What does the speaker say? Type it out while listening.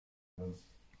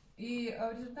И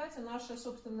в результате наша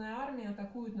собственная армия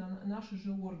атакует наши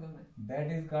же органы. That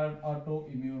is called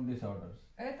autoimmune disorders.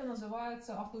 Это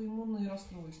называется автоиммунные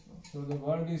расстройства. So the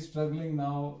world is struggling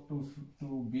now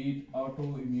to beat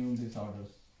autoimmune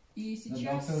disorders. И The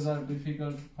сейчас, doctors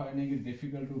are finding it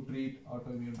difficult to treat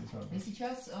autoimmune disorders. и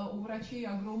сейчас у врачей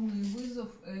огромный вызов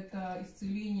 – это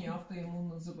исцеление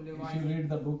автоиммунных If you заболеваний. read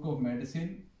the book of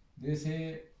medicine, they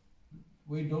say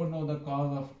we don't know the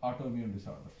cause of autoimmune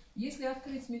disorders. Если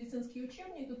открыть медицинский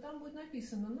учебник, то там будет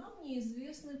написано: нам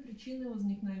неизвестны причины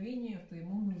возникновения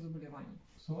автоиммунных заболеваний.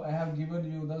 So I have given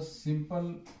you the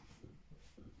simple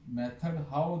method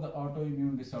how the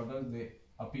autoimmune disorders they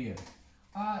appear.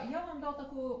 Я вам дал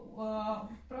такое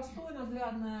простое,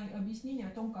 наглядное объяснение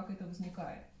о том, как это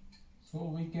возникает. So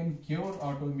we can cure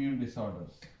autoimmune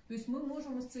disorders То есть мы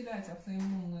можем исцелять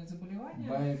автоиммунные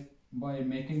заболевания, by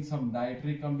making some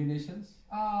dietary combinations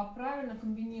правильно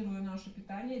комбинируя наше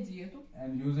питание, диету,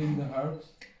 and using the herbs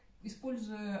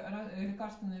используя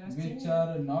лекарственные which растения,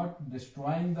 are not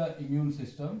destroying the immune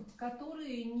system,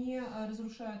 которые не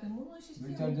разрушают иммунную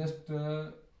which are систему, just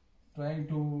trying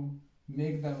to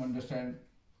make them understand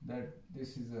that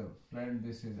this is a friend,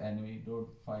 this is enemy, don't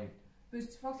fight. То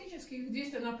есть фактически их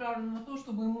действие направлено на то,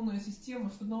 чтобы иммунная система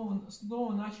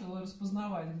снова начала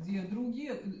распознавать, где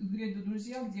друзья,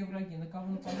 где враги, на кого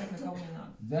нападать, на кого не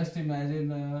надо. Just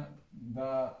imagine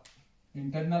the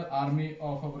internal army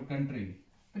of our country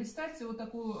Представьте вот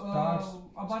такую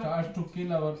starts to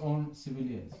kill our own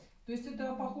civilians. То есть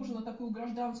это похоже на такую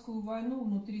гражданскую войну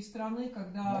внутри страны,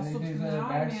 когда When it is собственная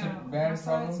a армия bad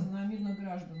бросается problem, на мирных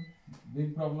граждан.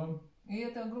 big problem. И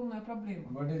это огромная проблема.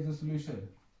 What is the solution?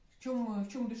 В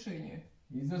чем решение?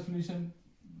 Is the solution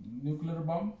nuclear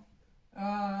bomb?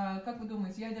 Как вы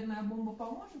думаете, ядерная бомба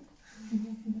поможет?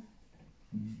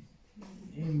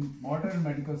 In modern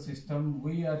medical system,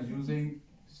 we are using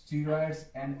steroids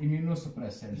and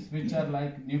immunosuppressants, which are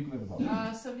like nuclear bombs for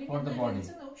the Современная body.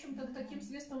 медицина, в общем-то, к таким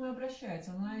средствам и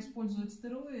обращается. Она использует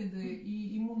стероиды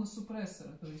и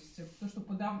иммуносупрессоры, то есть то, что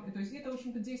то есть это, в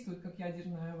общем-то, действует как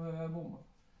ядерная бомба.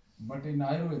 But in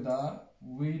Ayurveda,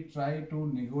 we try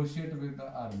to negotiate with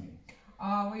the army.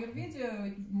 А в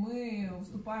Аюрведе мы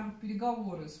вступаем в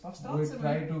переговоры с We повстанцами.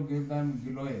 try to give them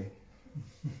giloy.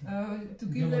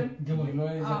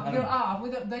 Giloy is a herb.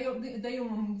 Мы даем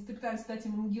им, пытаемся дать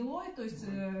им гилой, то есть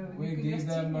We give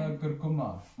them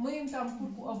curcuma. мы им там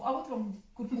вот вам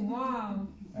куркума,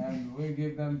 And we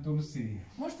give them tulsi.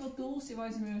 может вот тулси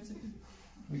возьмете.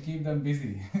 We keep them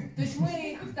busy. То есть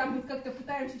мы их там вот как-то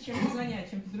пытаемся чем-то занять,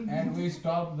 чем-то And другим. we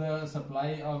stop the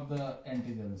supply of the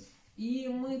antigens. И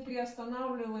мы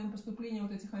приостанавливаем поступление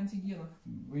вот этих антигенов.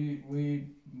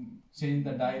 We change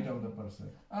the diet of the person.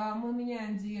 Мы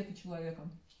меняем диету человека,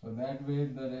 So that way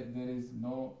there is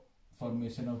no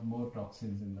formation of more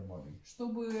toxins in the body.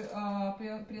 чтобы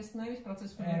приостановить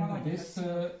процесс And формирования this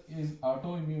токсинов. is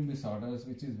autoimmune disorders,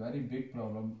 which is very big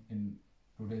problem in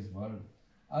today's world.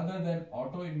 Other than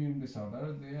autoimmune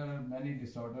disorders, there are many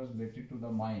disorders related to the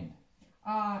mind.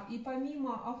 И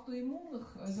помимо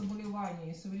автоиммунных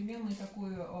заболеваний, современной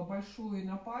такой большой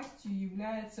напастью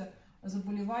является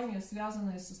заболевания,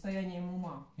 связанные с состоянием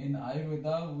ума. In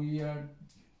Ayurveda, we are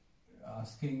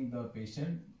asking the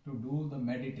patient to do the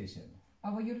meditation.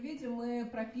 А в Аюрведе мы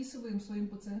прописываем своим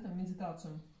пациентам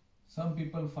медитацию. Some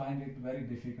people find it very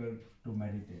difficult to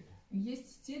meditate.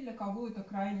 Есть те, для кого это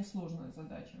крайне сложная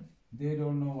задача. They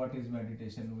don't know what is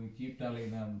meditation. We keep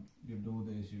telling them, you do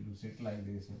this, you do sit like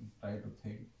this, and try to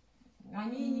think.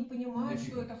 Они не понимают,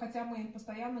 что это, хотя мы им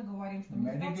постоянно говорим, что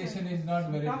Meditation медитация is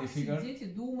not very так difficult. сидеть и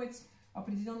думать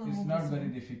определенным It's not very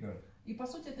образом. difficult. И по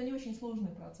сути это не очень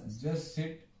сложный процесс. Just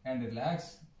sit and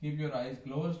relax, keep your eyes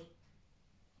closed,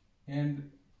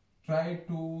 and try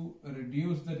to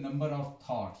reduce the number of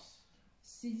thoughts.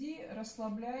 Сиди,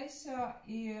 расслабляйся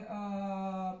и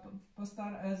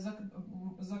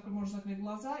можешь закрыть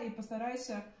глаза и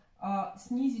постарайся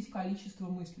снизить количество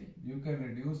мыслей. You can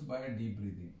reduce by deep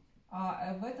breathing.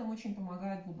 В этом очень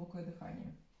помогает глубокое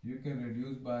дыхание. You can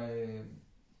reduce by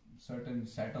certain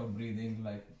set of breathing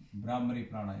like Brahmari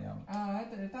pranayama.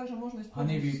 Это также можно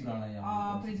Honeybee использовать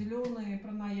pranayama. определенные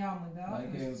пранаямы, да,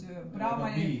 Like то есть a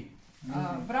Брахмари. bee.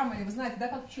 Брахмари, вы знаете, да,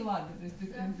 как пчела, то есть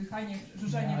дыхание,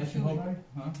 жужжание I пчелы. hope,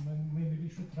 huh? Maybe we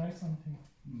should try something.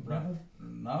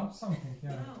 Now? Something,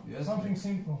 yeah. Yes. Something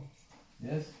simple.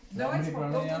 Yes. Давайте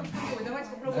Brahmari попробуем pranayama. что-то, давайте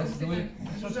попробуем Let's do it.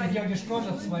 жужжание.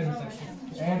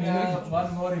 And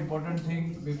one more important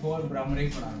thing before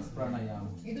Brahmari pranayama.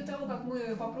 И до того, как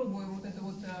мы попробуем вот это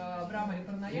вот Брахмари It is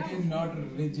пранаяму, not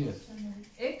religious.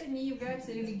 это не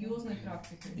является религиозной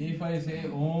практикой. If I say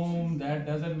Om, that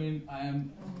doesn't mean I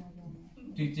am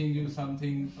teaching you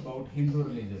something about Hindu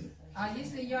religion. А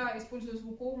если я использую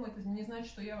звук Ом, это не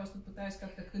значит, что я вас тут пытаюсь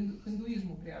как-то к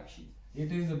индуизму приобщить.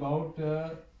 It is about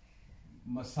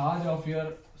massage of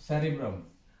your cerebrum.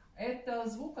 Это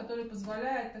звук, который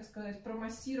позволяет, так сказать,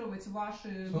 промассировать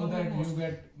ваши So that головной you мозг.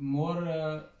 get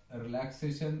more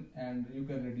relaxation and you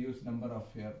can reduce number of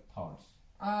your thoughts.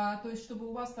 То есть, чтобы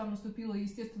у вас там наступило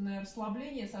естественное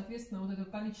расслабление, соответственно, вот это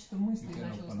количество мыслей You can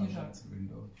начало open up снижаться. that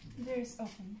window. There is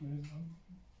open.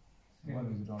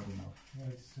 One is not enough. Yeah,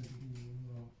 it's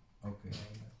Okay.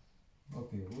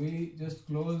 Okay. We just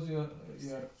close your.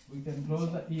 We can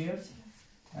close the ears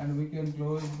and we can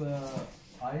close the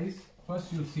eyes.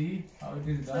 First you see how it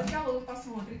is done. Сначала вы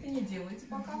посмотрите, не делайте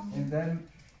пока. And then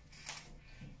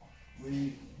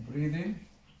we breathe in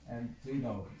and breathe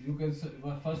out. You can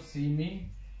first see me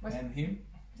and him.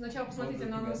 Сначала посмотрите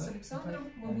на нас с Александром,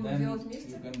 мы And будем then делать you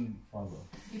вместе. can follow.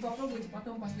 И попробуйте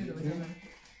потом последовательно.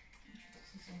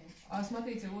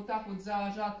 Смотрите, вот так вот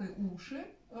зажаты уши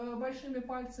большими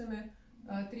пальцами,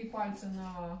 3 пальца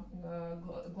на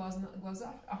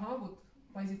глазах. Ага, вот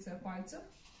позиция пальцев.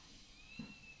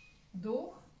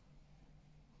 Вдох.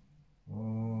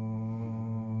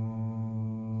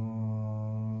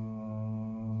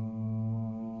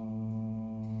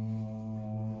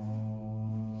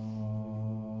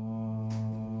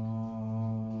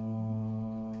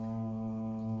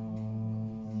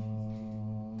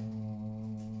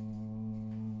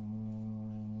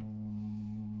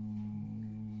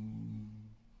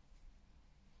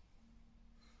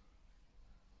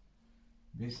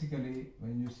 Basically,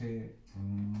 when you say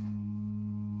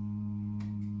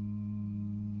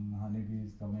honeybee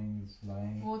is coming, is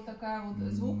flying, Вот такая вот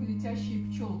звук летящей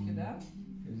пчелки, да?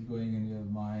 is going in your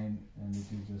mind, and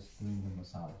it is just doing the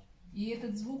massage. И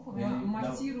этот звук Then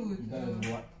массирует.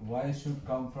 the voice should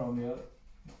come from your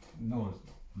nose.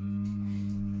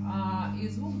 И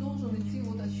звук должен идти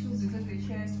вот отсюда, из этой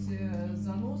части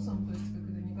за носом, то есть как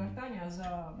это не гортань, а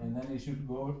за... And then it should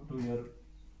go to your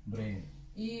brain.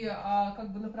 И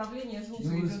как бы направление звука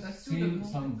You will идет отсюда feel к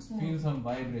feel мозгу. some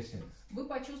vibration. Вы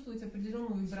почувствуете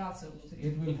определенную вибрацию внутри.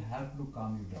 It will help to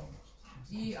calm you down.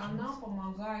 И она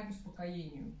помогает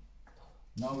успокоению.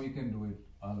 Now we can do it,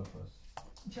 all of us.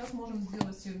 Сейчас можем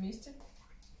сделать все вместе.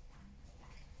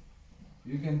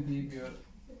 You can keep your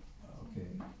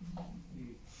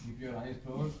keep your eyes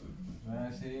closed. When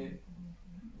I say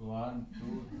 1,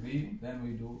 2, 3, then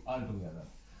we do all together.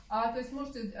 То есть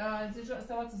можете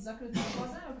оставаться с закрытыми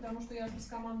глазами, потому что я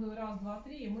скомандую 1, 2,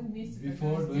 3, и мы вместе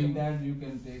Before тогда doing сделаем. that, you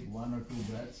can take 1 or 2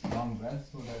 breaths, long breaths,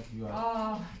 so that you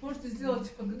are. Можете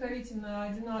сделать подготовительно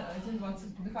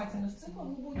 1-2 дыхательных циклов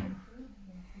в глубоких.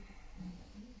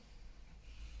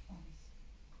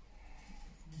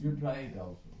 You try it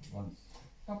also once.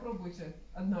 Попробуйте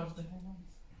однажды.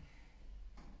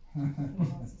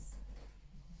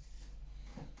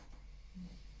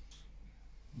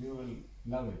 You will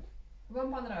love it.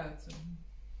 Вам понравится.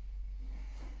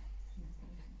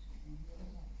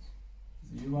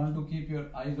 You want to keep your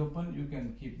eyes open, you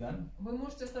can keep them. Вы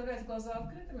можете оставлять глаза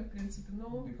открытыми, в принципе,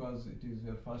 но Because it is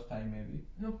your first time maybe.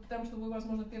 потому что вы,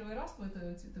 возможно, первый раз вы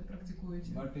это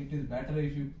практикуете. But it is better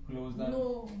if you close them,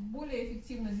 Но более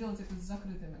эффективно делать это с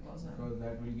закрытыми глазами. because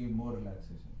that will give more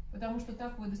relaxation. Потому что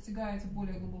так вы достигаете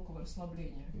более глубокого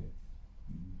расслабления.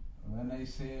 When I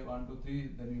say 1, 2,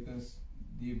 3, then you can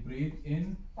deep breathe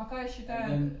in, Пока я and считаю...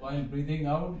 then while breathing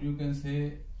out, you can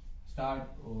say start.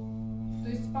 То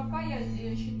есть пока я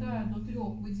считаю до 3,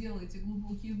 вы делаете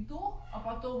глубокий вдох, а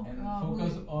потом And мы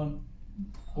focus on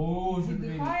O should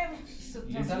be выдыхаем со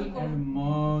little звуком.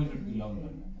 and M should be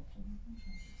longer.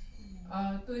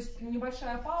 То есть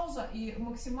небольшая пауза и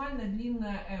максимально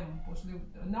длинная М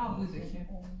на выдохе.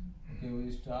 Okay, we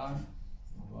start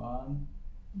 1,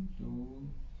 2,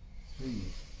 3.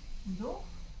 Вдох.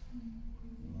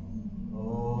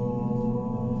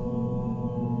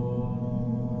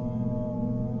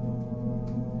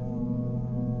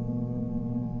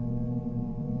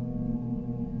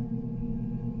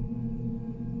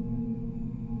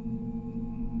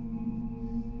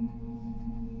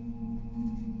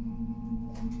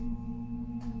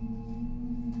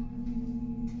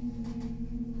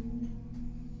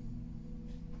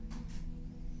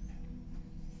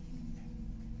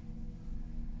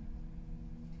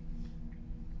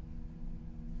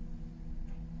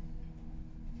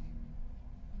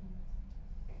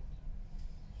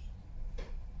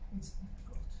 It's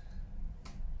difficult.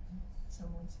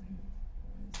 Someone said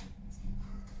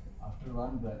After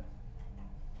one breath,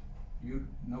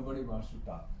 nobody wants to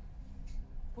talk.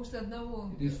 После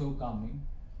одного It is so calming.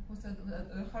 После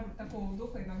такого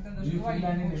вдоха иногда Do даже you feel говорить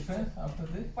any не хочется. difference after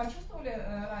this? Почувствовали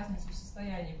разницу в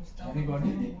состоянии после того,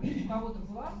 Anybody? как у кого-то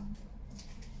была?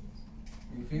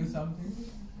 You feel something?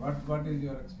 What is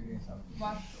your experience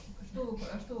after?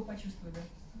 Что вы почувствовали?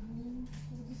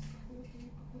 Здесь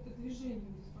какое-то движение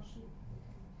здесь пошло.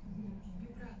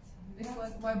 It's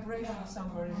like vibration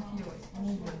somewhere in here,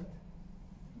 movement.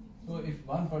 So if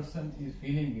one person is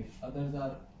feeling it, others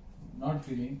are not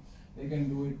feeling, they can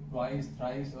do it twice,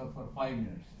 thrice or for 5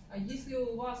 minutes. А если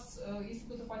у вас, если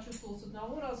кто-то почувствовал с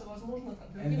одного раза, возможно,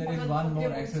 And другим there is one more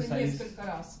потребуется exercise несколько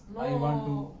раз, I want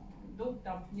но до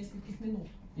там нескольких минут.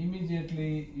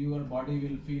 Immediately your body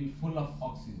will feel full of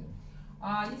oxygen.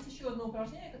 А есть еще одно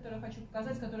упражнение, которое я хочу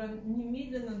показать, которое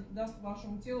немедленно даст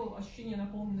вашему телу ощущение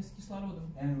наполненности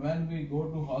кислородом. And when we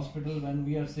go to hospital, when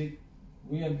we are sick,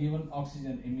 we are given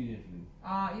oxygen immediately.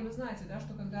 И вы знаете, да,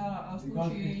 что когда в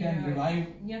Because it случае can revive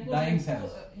dying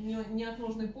cells.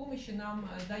 неотложной помощи нам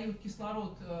дают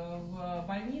кислород в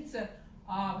больнице,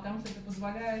 потому что это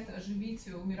позволяет оживить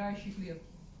умирающие клетки.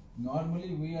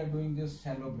 Normally we are doing just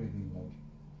shallow breathing, like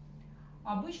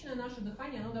Обычное наше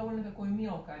дыхание, оно довольно такое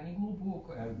мелкое, не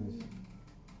глубокое. this.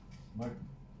 But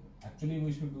actually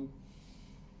we should do.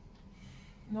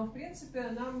 Но в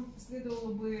принципе нам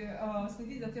следовало бы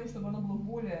следить за тем, чтобы оно было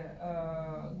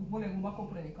более глубоко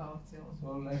проникало в тело.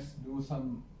 So let's do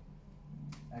some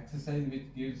exercise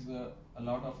which gives a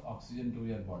lot of oxygen to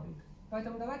your body.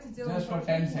 Поэтому давайте сделаем Just for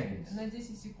 10 seconds. на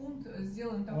 10 секунд,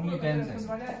 сделаем такое, Only 10 которое seconds.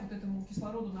 позволяет вот этому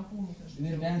кислороду наполнить наше Within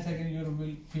тело. 10 seconds you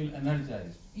will feel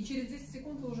energized. И через 10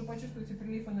 секунд вы уже почувствуете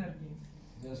прилив энергии.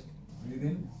 Just breathe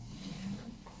in.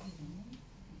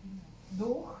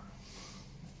 Вдох,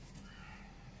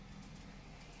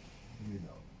 Breathe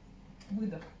out.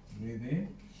 выдох. Breathe in.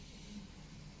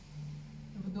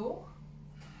 Вдох,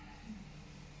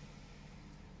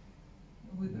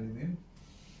 выдох. Breathe in.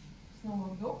 Снова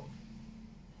вдох.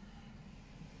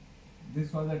 This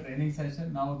was a training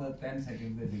session. Now the 10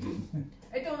 seconds they begin.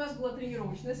 Это у нас была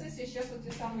тренировочная сессия, сейчас вот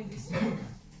те самые 10 секунд.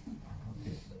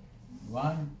 Okay.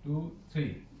 1, 2,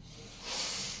 3.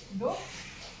 Вдох.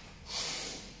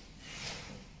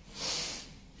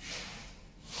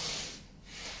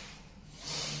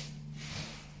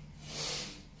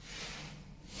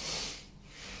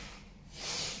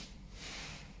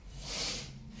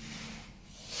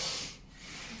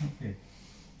 Okay.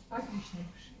 Отлично.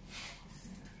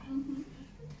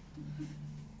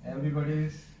 Everybody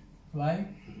is flying.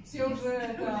 Все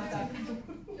уже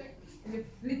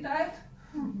летают.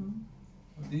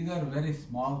 These are very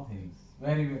small things.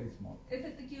 Very, very small.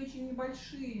 Это такие очень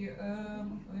небольшие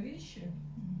вещи.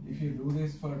 If you do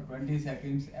this for 20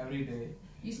 seconds every day,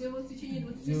 Если вы в течение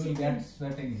 20 you will get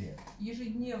секунд sweating here.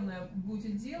 ежедневно будете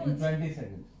In делать, 20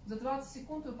 seconds. за 20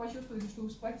 секунд вы почувствуете, что вы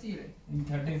вспотели. In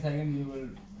 30 seconds you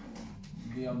will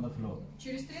be on the floor.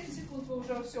 Через 30 секунд вы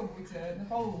уже все будете на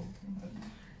полу.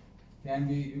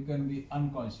 You can be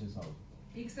unconscious also.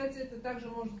 И, кстати, это также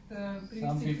может Some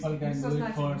привести people к can do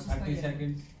it for бессознательному 30 состоянию.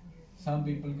 seconds. Some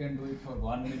people can do it for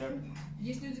 1 minute.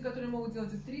 Есть люди, которые могут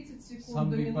делать и 30 секунд Some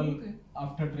до people минуты.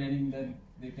 after training then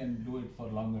they can do it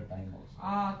for longer time also.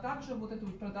 А также вот эту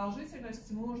вот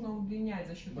продолжительность можно удлинять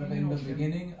за счет But in the тренировки.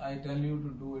 beginning I tell you to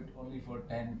do it only for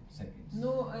 10 seconds.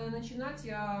 Но начинать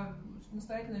я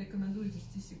настоятельно рекомендую с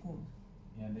 10 секунд.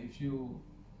 And if you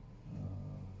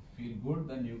feel good,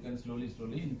 then you can slowly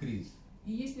increase.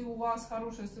 И если у вас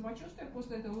хорошее самочувствие,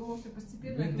 после этого вы можете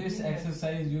постепенно With это this удлинять.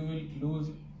 exercise you will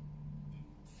lose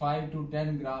 5 to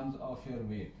 10 grams of your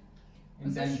weight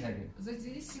in 10 seconds. За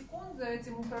 10 секунд за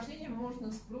этим упражнением можно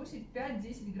сбросить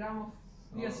 5-10 граммов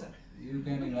веса. You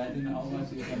can imagine how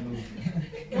much you can lose.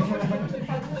 Вы можете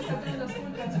подумать о том,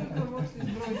 насколько вы можете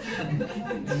сбросить.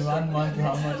 In 1 month,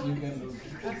 how much you can lose.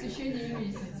 В течение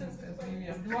месяца,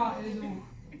 например, 2 или 2.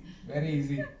 Very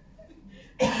easy.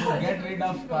 To get rid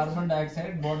of carbon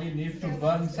dioxide, body needs to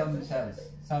burn some cells,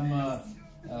 some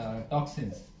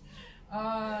toxins.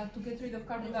 To get rid of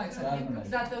carbon dioxide.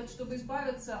 Да, чтобы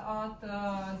избавиться от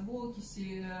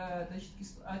двуокиси, значит,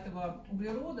 этого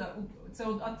углерода,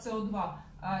 от СО2,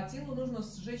 телу нужно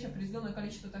сжечь определенное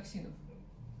количество токсинов.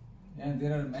 And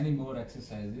there are many more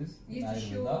exercises in Есть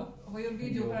еще Ayurveda. в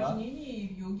аюрведе упражнения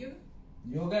и в йоге.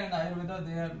 Yoga and Ayurveda,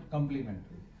 they are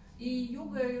complementary. И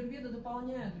йога и аюрведа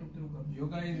дополняют друг друга.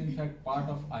 Yoga is in fact part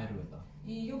of Ayurveda.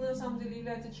 И йога на самом деле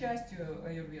является частью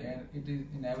аюрведы. And it is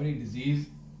in every disease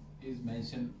is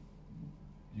mentioned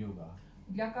yoga.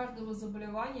 Для каждого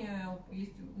заболевания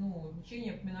есть,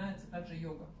 лечение упоминается также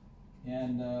йога.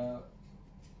 And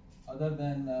other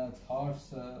than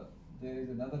thoughts, there is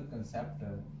another concept,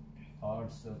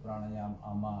 thoughts, pranayama,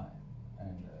 ama,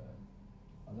 and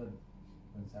other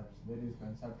concepts. There is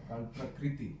concept called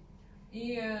Prakriti.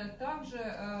 И также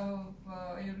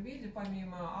в аюрведе,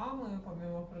 помимо амы,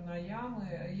 помимо пранаямы,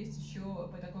 есть еще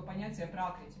такое понятие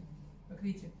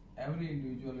пракрити. Every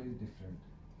individual is different.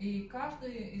 И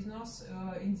каждый из нас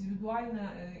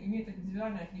индивидуально имеет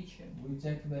индивидуальное отличие. We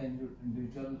check the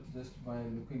individual just by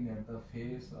looking at the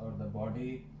face or the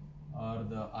body or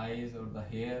the eyes or the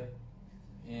hair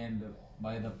and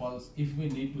by the pulse. If we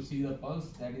need to see the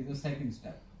pulse, that is the second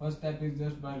step. First step is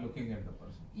just by looking at the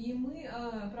person. И мы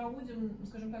проводим,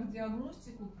 скажем так,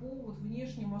 диагностику по вот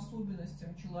внешним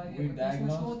особенностям человека. То есть мы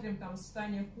смотрим там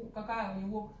состояние, какая у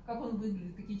него, как он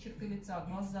выглядит, какие черты лица,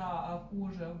 глаза,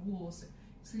 кожа, волосы.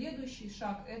 Следующий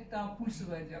шаг – это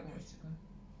пульсовая диагностика.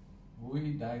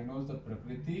 We diagnose the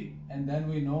Prakriti and then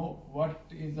we know what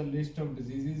is the list of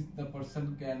diseases the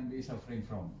person can be suffering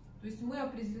from. То есть мы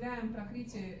определяем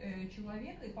прокрытие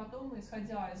человека, и потом,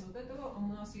 исходя из вот этого, у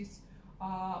нас есть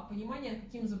понимание,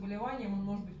 каким заболеванием он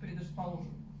может быть предрасположен.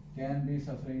 Can be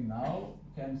suffering now,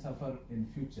 can suffer in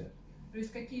future. То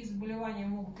есть какие заболевания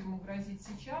могут ему грозить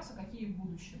сейчас, а какие в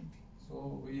будущем.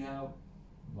 So we have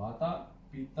Vata,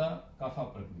 Pitta,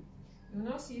 Kapha Prakriti. И у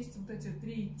нас есть вот эти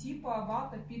три типа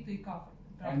вата, пита и кафа.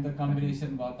 And the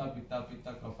combination Vata, Pitta,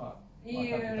 Pitta, Kapha.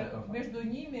 И между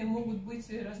ними могут быть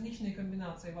различные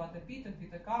комбинации вата, пита,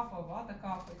 пита, кафа, вата,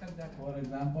 кафа и так далее. For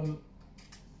example,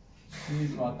 she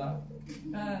is Vata.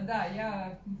 Да,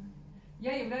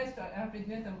 я являюсь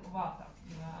предметом вата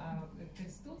в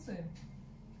Конституции.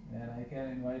 And I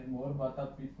can invite more Vata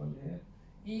people here.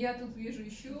 И я тут вижу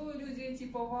еще людей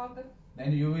типа вата.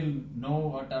 Then you will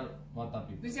know what are Vata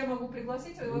people. То есть я могу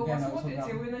пригласить, вы посмотрите,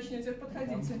 и вы начнете,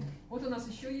 подходите. Вот у нас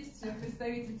еще есть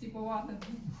представитель типа вата.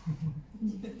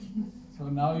 So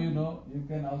now you know, you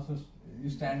can also, you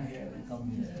stand here and come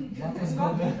here.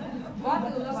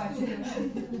 Вата у нас тут.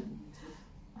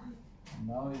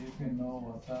 Now you can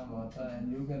know Vata,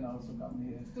 and you can also come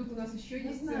here. Тут у нас еще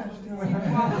есть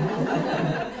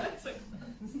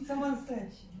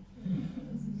Самонастоящий.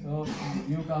 So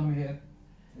you come here,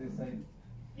 this side.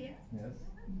 Yeah. Yes.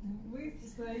 Вы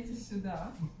становитесь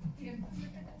сюда.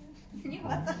 Не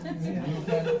хватает.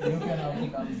 You can also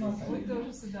come this Вы side.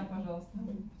 тоже сюда, пожалуйста.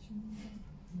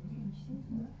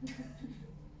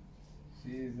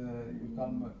 She is, you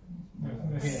come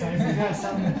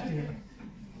Some here.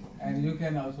 and you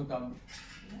can also come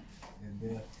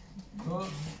there. So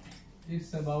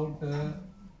it's about,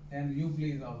 and you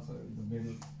please also in the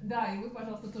middle. Да, и вы,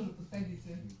 пожалуйста, тоже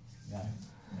подходите. Yeah.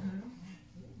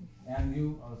 And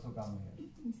you also come here.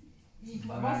 И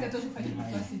вас я тоже хочу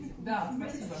пригласить. Да,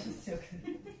 спасибо.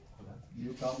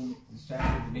 You come, stand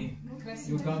with me.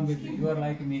 Красиво. You come with me. You are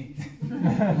like me.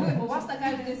 У вас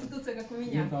такая же конституция, как у You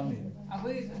меня. come here. А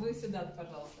вы сюда,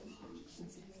 пожалуйста.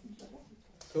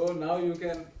 So now you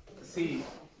can see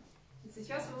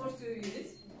Сейчас вы можете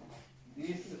увидеть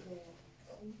these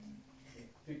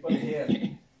people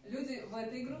here. люди в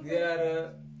этой They группе.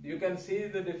 are. You can see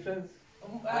the difference.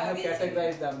 I have Видите,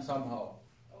 categorized them somehow.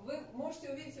 вы можете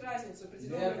увидеть разницу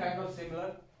They are kind определенную. of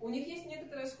similar, У них есть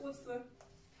некоторое сходство.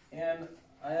 and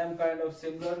I am kind of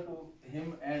similar to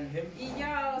him and him. И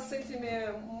я с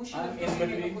этими мужчинами I'm in тоже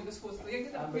имею between. какое-то сходство. Я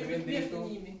где-то I'm between these между two.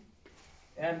 ними.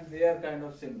 And they are kind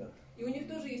of similar. И у них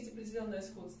тоже есть определенное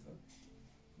сходство.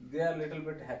 They are little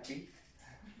bit happy.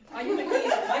 Они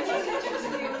такие, они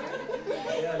счастливые.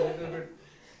 They are little bit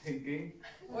thinking.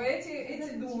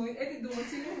 Эти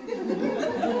думатели.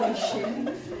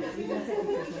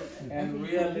 And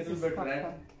we are little bit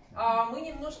red. Мы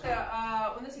немножко,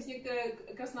 у нас есть некоторая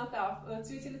краснота в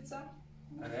цвете лица.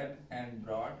 Red and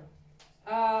broad.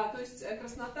 То есть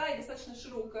краснота и достаточно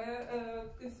широкая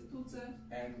конституция.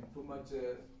 And too much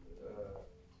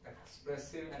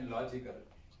expressive and logical.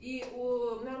 И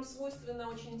нам свойственна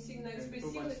очень сильная And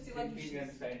too much экспрессивность и thinking and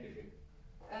логичность. scientific.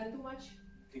 Too much.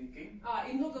 Thinking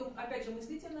И много, опять же,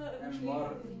 мыслительно and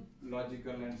more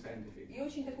logical and scientific. и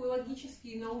очень такой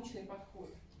логический и научный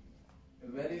подход.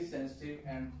 Very sensitive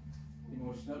and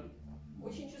emotional.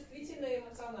 Очень чувствительный и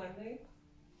эмоциональный.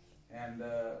 And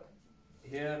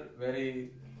here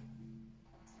very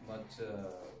much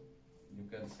you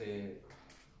can say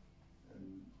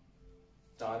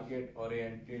target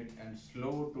oriented and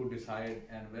slow to decide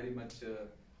and very much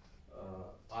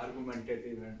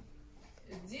argumentative and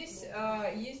Здесь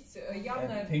есть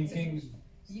явная thinking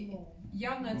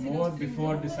явная more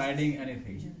before deciding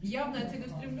anything. явная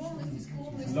целеустремленность и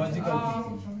склонность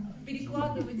Logical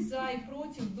перекладывать за и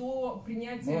против до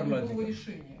принятия More любого logical.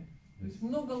 решения. То есть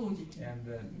много логики. And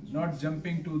not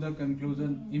jumping to the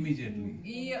conclusion immediately.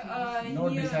 И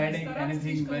Not не deciding стараться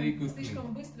anything very quickly.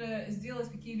 слишком быстро сделать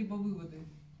какие-либо выводы.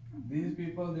 These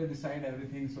people, they decide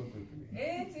everything so quickly.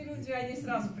 Эти люди, они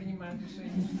сразу принимают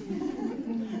решение.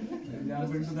 They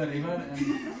jump into the river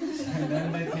and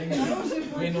then they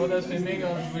think we know the swimming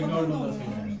or we don't know the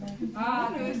swimming.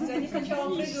 То есть они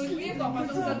сначала прыгают в реку, а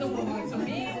потом задумываются,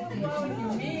 умеем мы плавать, не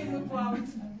умеем мы плавать.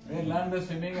 They learn the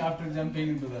swimming after jumping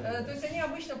into the river. То есть они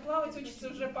обычно плавать учатся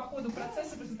уже по ходу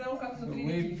процесса, после того, как So внутри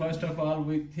we, реки. first of all,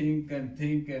 we think and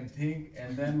think and think,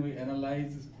 and then we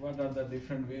analyze what are the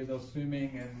different ways of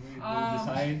swimming, and we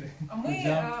decide Мы to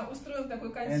jump. устроим такой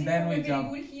And then консилиум we на берегу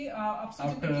jump. реки, обсудим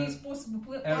After какие способы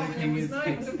плавания everything мы is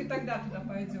знаем, fixed. только тогда туда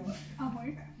пойдем.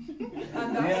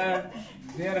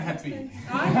 They are happy.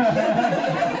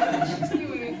 Они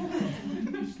счастливые.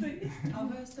 А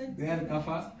вы останетесь? They are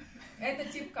kapha. Это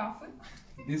тип кафы,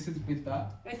 This is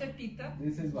pitta. это пита,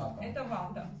 This is vata. это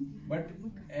вата. But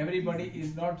everybody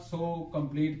is not so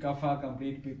complete kapha,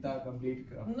 complete pitta, complete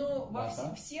Но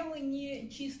vata. все мы не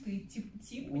чистый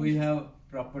тип. We have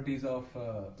properties of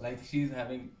like she is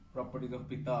having properties of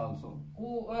pitta also,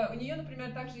 У нее,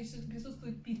 например, также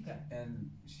присутствует пита.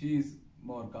 and she is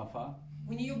more kapha,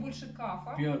 У нее больше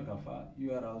кафа. pure kapha.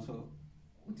 You are also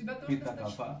У тебя тоже Пита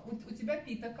достаточно. кафа. У тебя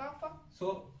пита кафа.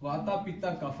 so vata,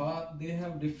 pitta, kapha. They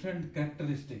have different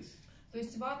characteristics. То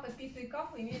есть вата, пита и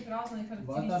кафа имеют разные Vata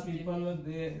характеристики. people,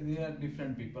 they are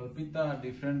different people. Pitta are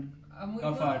different. Мы,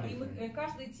 Кафа и мы- different.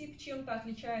 каждый тип чем-то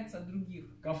отличается от других.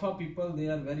 Kapha people, they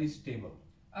are very stable.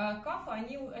 Кафа,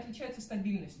 они отличаются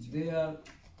стабильностью. They are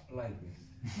like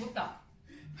this Вот так.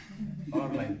 or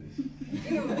like this.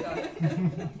 Или вот так.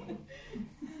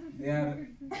 They are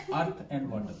earth and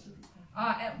water,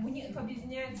 У них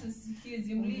объединяются стихия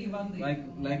земли и воды.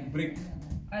 like brick.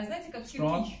 Знаете, как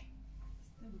Strong. кирпич.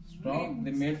 Strong.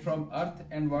 They made from earth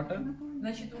and water.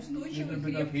 Значит, устойчивый, Little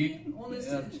bit of крепкий, heat. он They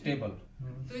are stable.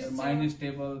 То Their есть mind is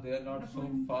stable. They are not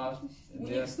so fast. у They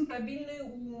них are стабильный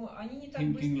ум, они не так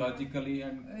thinking быстро, logically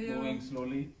and going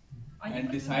slowly, они and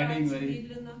deciding продвигаются very-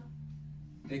 медленно.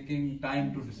 taking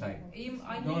time to decide. Им,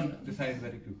 они, Don't decide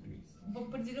very quickly.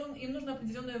 им нужно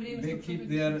определенное время, They чтобы keep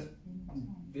что-то their, решить.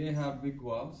 they have big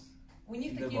walls, У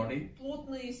них their такие body.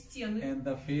 плотные стены. and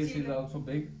the face is also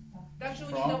big, Также у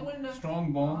них strong, довольно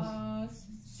strong bones.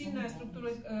 сильная структура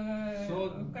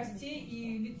So- костей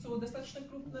и лицо достаточно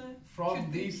крупное. From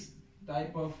черты. this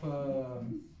type of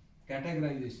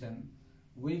categorization,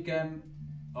 we can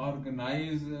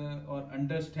organize or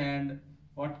understand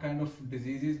what kind of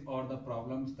diseases or the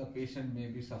problems the patient may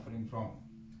be suffering from.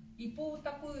 И по вот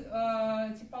такой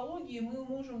типологии мы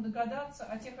можем догадаться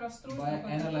о тех By расстройствах,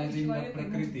 которые у analyzing the человека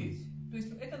могут prakriti. быть. То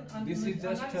есть это This is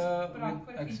just анализ with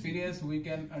практики. experience we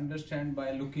can understand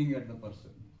by looking at the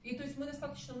person. И то есть мы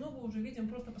достаточно много уже видим,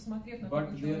 просто посмотрев на But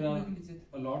как there человек are выглядит.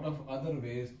 a lot of other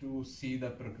ways to see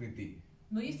the prakriti.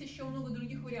 Но есть еще много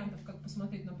других вариантов, как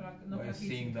посмотреть на By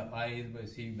seeing прокрытие. the eyes, by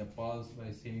seeing the pulse,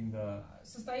 by seeing the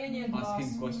Состояние глаз,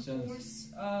 asking questions.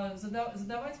 пульс,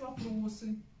 задавать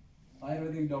вопросы.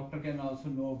 Ayurvedic doctor can also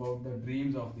know about the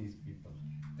dreams of these people.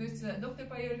 То есть доктор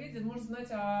по Ayurveda может знать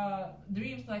о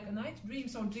dreams like a night,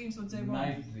 dreams or dreams what they want.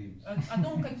 Night dreams. О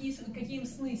том, какие им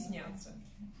сны снятся.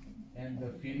 And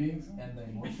the feelings and the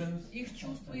emotions. Их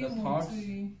чувства и And the thoughts.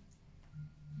 эмоции.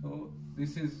 So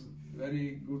this is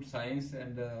very good science,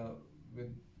 and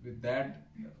with that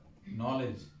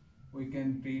knowledge we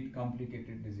can treat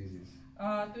complicated diseases.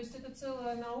 То есть это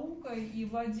целая наука, и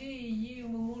владея ею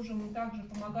мы можем также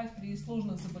помогать при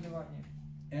сложных заболеваниях.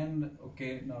 And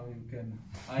okay, now you can.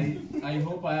 I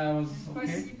hope I was okay.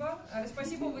 Спасибо.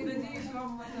 Спасибо, вы, надеюсь,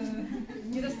 вам это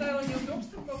не доставило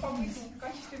неудобства побыть в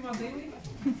качестве модели.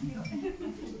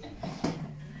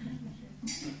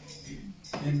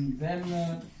 And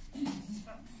then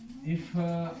if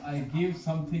I give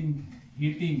something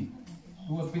heating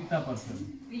to a pitta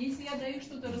person, И если я даю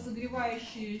что-то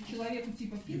разогревающее человеку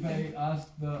типа if I пита, ask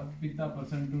the pitta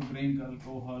person to drink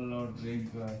alcohol or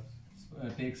drink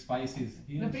take spices,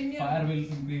 his Например, fire will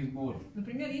increase more.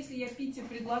 например, если я Пите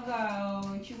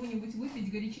предлагаю чего-нибудь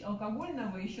выпить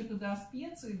алкогольного, еще туда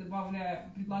специи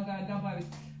добавляю, предлагаю добавить,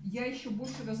 я еще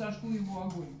больше разожгу его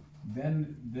огонь.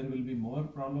 Then there will be more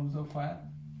problems of fire.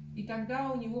 И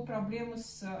тогда у него проблемы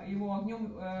с его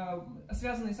огнем,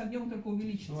 связанные с огнем, только So I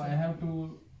увеличатся. have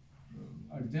to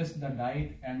adjust the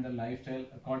diet and the lifestyle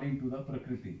according to the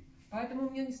prakriti. Поэтому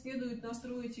мне не следует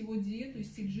настроить его диету и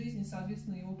стиль жизни,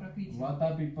 соответственно, его прокрытию.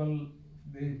 Vata people,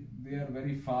 they are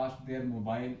very fast, they are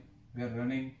mobile, they are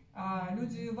running. А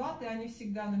люди ваты, они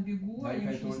всегда на бегу, Like они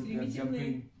I очень told, they are стремительные.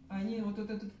 jumping. Они, вот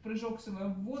этот прыжок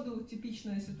в воду,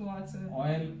 типичная ситуация.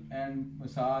 Oil and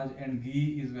massage and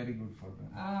ghee is very good for them.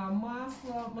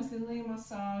 Масло, масляные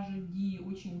массажи, ги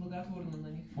очень благотворно на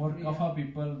них. For влияют. kapha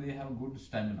people, they have good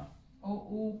stamina.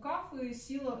 У кафы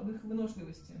сила в их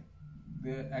выносливости.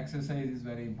 The exercise is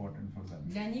very important for them.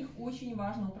 Для них очень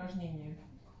важно упражнение.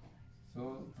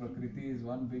 So Prakriti is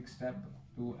one big step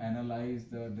to analyze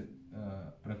the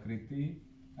Prakriti,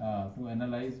 to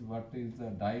analyze what is the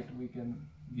diet we can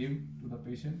give to the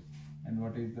patient and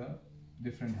what is the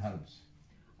different herbs.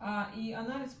 И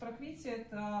анализ Пракрити –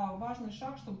 это важный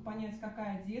шаг, чтобы понять,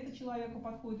 какая диета человеку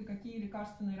подходит и какие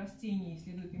лекарственные растения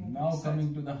следует ему Now прописать.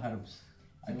 coming to the herbs,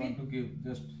 I want to give,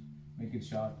 just make it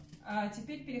short.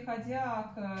 Теперь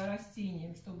переходя к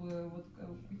растениям, чтобы вот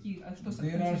что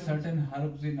There are сакцентировать. certain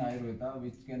herbs in Ayurveda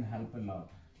which can help a lot.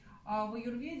 В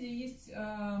Аюрведе есть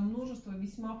множество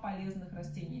весьма полезных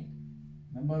растений.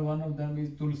 Number one of them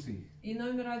is Tulsi. И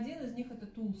номер один из них это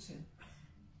тулси.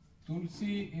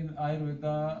 Tulsi in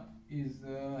Ayurveda is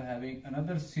having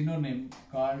another synonym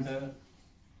called,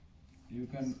 you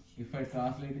can, if I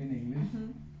translate in English,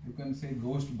 you can say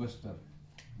ghost buster.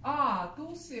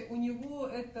 Тулси, у него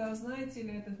это, знаете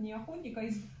ли, этот не охотник, а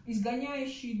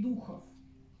изгоняющий духов.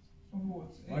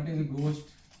 Вот. What is a ghost?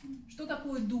 Что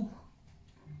такое дух?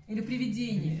 Или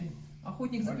привидение?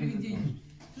 Охотник за привидением.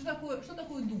 Что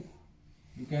такое дух?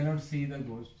 You cannot see the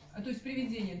ghost. То есть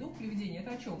привидение, дух, привидение,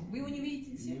 это о чем? Вы его не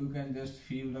видите? You can just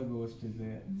feel the ghost is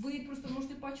there. Вы просто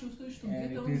можете почувствовать, что And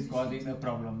где-то it он is causing здесь. the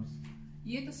problems.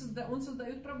 И он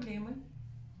создает проблемы.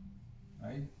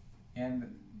 Right?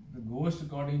 And the ghost,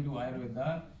 according to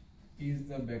Ayurveda, is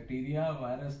the bacteria,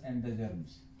 virus and the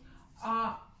germs.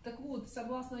 Так вот,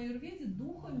 согласно Аюрведе,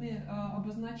 духами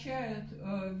обозначают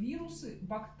вирусы,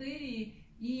 бактерии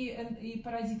и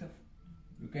паразитов.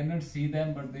 You cannot see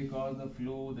them, but they cause the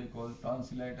flu, they cause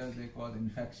tonsillitis, they cause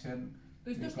infection, То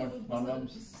есть they то, cause что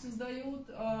problems. создает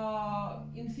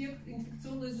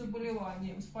инфекционные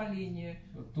заболевания, воспаление.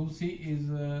 So Tulsi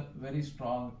is a very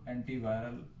strong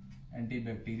antiviral,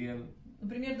 antibacterial,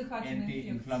 Например, дыхательные инфекции.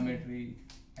 anti-inflammatory,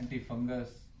 anti-fungus.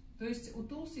 То есть у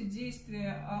тулси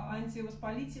действие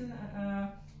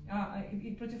антивоспалительное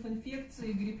и против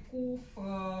инфекций, грибков,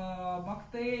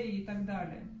 бактерий и так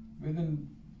далее. Within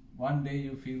one day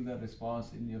you feel the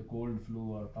response in your cold,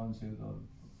 flu or tonsils or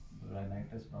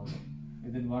rhinitis problem.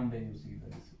 Within one day you see the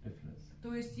difference.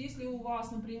 То есть если у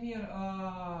вас, например,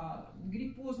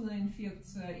 гриппозная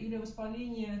инфекция или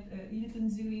воспаление, или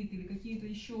тонзиллит, или какие-то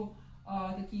еще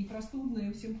такие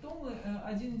простудные симптомы,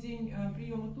 один день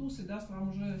приема тулси даст вам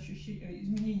уже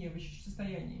изменения в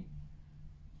состоянии.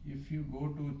 If you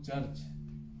go to church,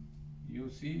 you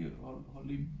see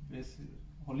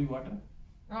holy water.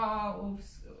 В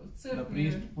The церкви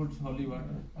priest puts holy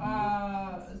water.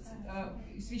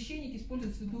 священник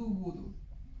использует святую воду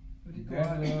в That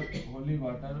ритуале. holy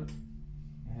water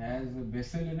has a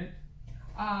basil in it.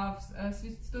 В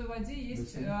святой воде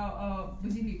есть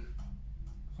базилик.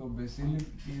 So basilic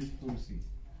is tulsi.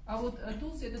 Вот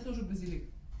тулси это тоже базилик.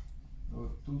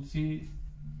 So tulsi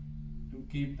to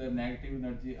keep the negative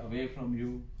energy away from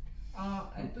you.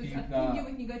 То есть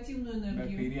отпугивать негативную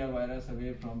энергию, Bacteria, virus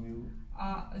away from you.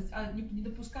 не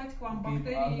допускать к вам Keep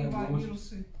бактерии all the и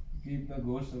вирусы. Keep the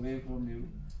ghosts away from you.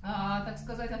 Так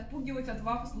сказать, отпугивать от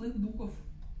вас злых духов.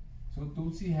 So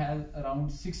tulsi has around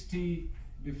 60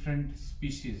 different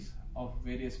species of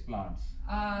various plants.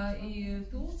 И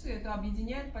тулси это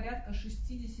объединяет порядка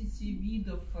 60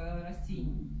 видов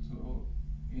растений. So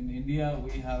in India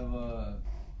we have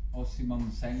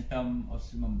Ocimum sanctum,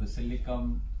 Ocimum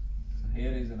basilicum. So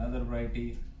here is another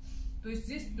variety. То есть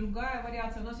здесь другая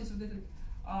вариация. У нас есть вот этот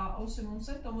Ocimum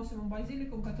sanctum, Ocimum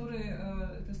basilicum, которые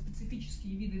это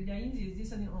специфические виды для Индии.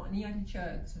 Здесь они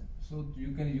отличаются. So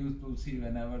you can use tulsi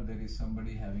whenever there is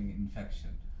somebody having infection.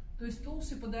 То есть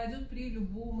тулси подойдет при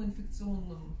любом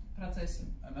инфекционном процессе.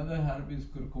 Another herb is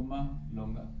curcuma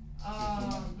longa.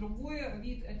 Другой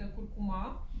вид это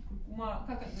куркума. Куркума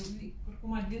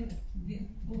длинная.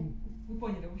 Ну, вы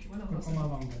поняли, в общем, она у нас.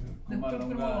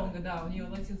 Куркума лонга, да, у нее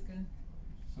латинская.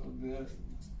 So there,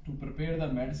 to prepare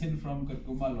the medicine from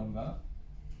curcuma longa,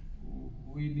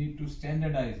 we need to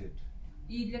standardize it.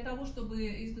 И для того, чтобы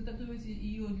изготовить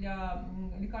ее для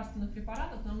лекарственных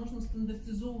препаратов, нам нужен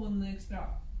стандартизованный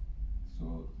экстракт.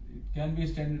 So it can be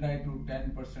standardized to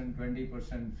 10%,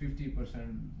 20%,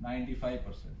 50%,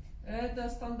 95%. Это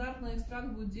стандартный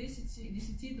экстракт будет 10,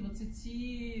 20,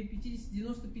 50,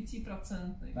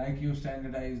 95%. Like you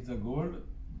standardize the gold,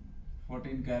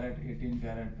 14 karat, 18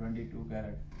 karat, 22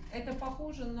 karat. Это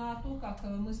похоже на то, как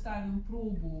мы ставим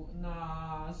пробу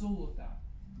на золото.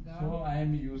 Да? So I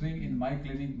am using in my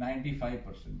clinic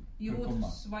 95% И вот curcuma.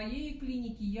 в своей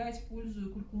клинике я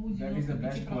использую куркуму That is the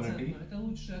best 95%. quality. Это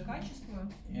лучшее качество.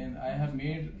 And I have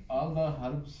made all the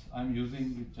herbs I am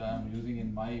using, which I am using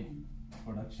in my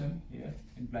production here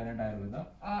in planet Ayurveda.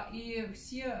 И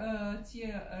все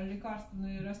те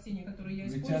лекарственные растения, которые я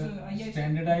Which использую, are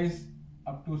standardized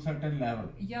up to certain level.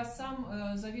 Я сам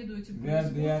заведую этим Where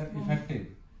they are производством. effective.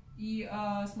 И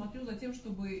смотрю за тем,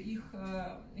 чтобы их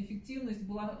эффективность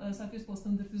была соответствовала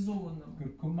стандартизованному.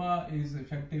 Curcuma is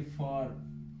effective for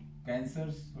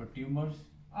cancers, for tumors,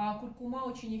 А куркума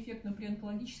очень эффектна при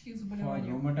онкологических for заболеваниях,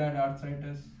 rheumatoid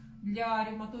arthritis, для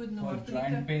ревматоидного for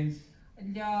joint артрита, pains,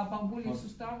 для болей в for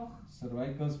суставах,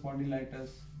 cervical spondylitis,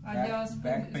 для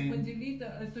back pain,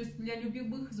 спондилита, то есть для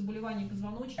любых заболеваний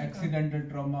позвоночника, accidental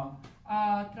trauma.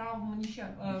 травм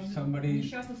If somebody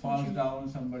несчастных falls случаев. down,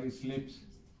 somebody slips.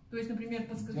 То есть, например,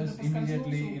 кто-то Just поскользнулся,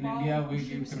 immediately in India упал, we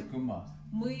give ушибся. curcuma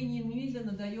Мы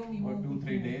немедленно даем ему for 2-3 куркуму.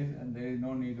 days, and there is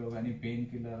no need of any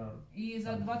painkiller or. И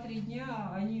за 2-3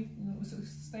 дня они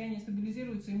состояние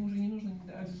стабилизируется, им уже не нужно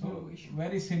So обезболивающих.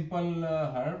 very simple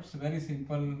herbs, very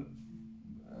simple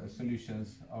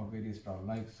solutions of various problems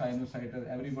like sinusitis.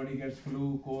 Everybody gets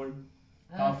flu, cold,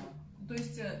 cough. То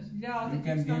есть для You таких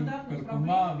can give стандартных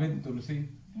curcuma проблем with tulsi.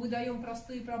 мы даем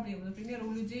простые проблемы. Например,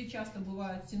 у людей часто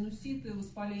бывают синуситы,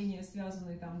 воспаления,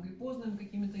 связанные там гриппозными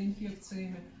какими-то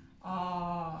инфекциями,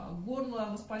 горло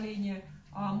воспаление,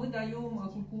 а мы даем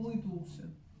куркуму и тулси.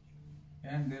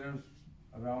 And there are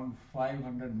around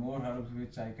 500 more herbs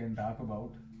which I can talk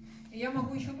about. И я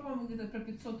могу еще, по-моему, где-то про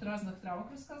 500 разных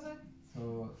травок рассказать.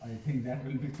 So I think that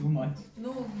will be too much.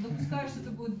 Ну, допускаю, что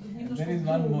это будет немножко There is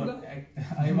one more. долго.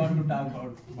 I want to talk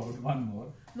about one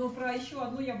more. Но про еще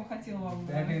одну я бы хотела вам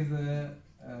That is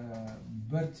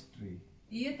birch tree.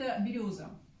 И это береза.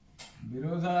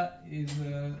 Berosa is.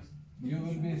 You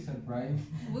will be surprised.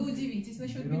 Вы удивитесь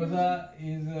насчет березы. Berosa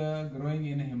is growing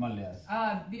in Himalayas.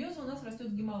 А береза у нас растет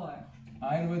в Гималаях.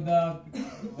 Ayurveda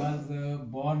was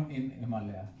born in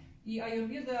Himalaya. И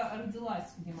аюрведа родилась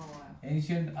в Гималаях.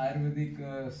 Ancient Ayurvedic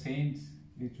saints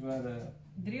which were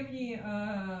Древние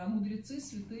мудрецы,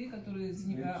 святые, которые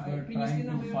which were принесли trying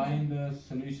нам to аюрведу, find a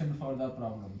solution for the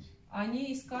problems.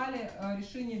 они искали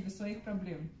решение для своих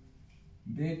проблем.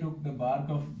 They took the bark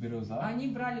of berosa Они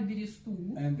брали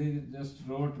бересту and they just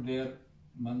wrote their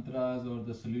mantras or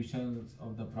the solutions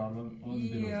of the problem on и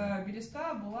berosa.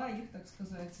 береста была их, так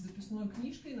сказать, записной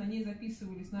книжкой, на ней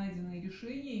записывались найденные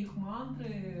решения, их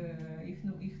мантры,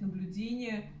 их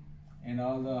наблюдения. And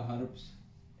all the herbs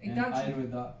И and также,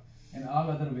 Ayurveda and all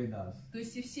other Vedas. то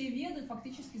есть и все веды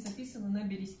фактически записаны на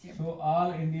бересте. So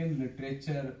all Indian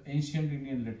literature, ancient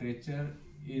Indian literature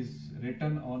is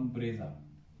written on breza.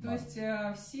 То есть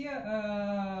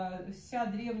вся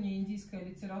древняя индийская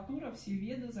литература, все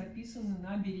веды записаны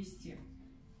на бересте.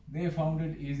 They found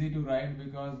it easy to write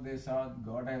because they saw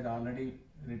God had already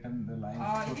written the lines.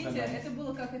 Put the Видите, lines. это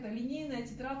была как это линейная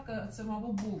тетрадка от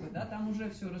самого Бога, да, там уже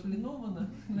все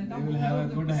разлиновано, They там will было have a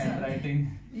удобно good писать. handwriting.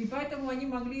 И поэтому они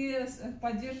могли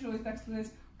поддерживать, так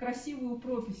сказать, красивую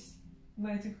пропись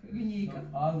на этих So линейках.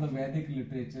 all the Vedic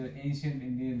literature, ancient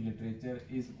Indian literature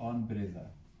is on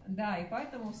breza. Да, и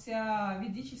поэтому вся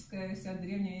ведическая, вся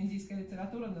древняя индийская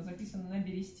литература она записана на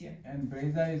бересте. And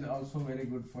breza is also very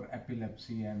good for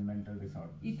epilepsy and mental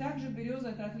disorders. И также береза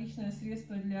это отличное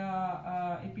средство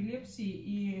для эпилепсии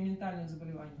и ментальных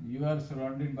заболеваний. You are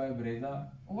surrounded by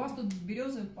breza. У вас тут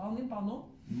березы полным-полно.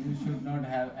 You should not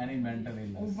have any mental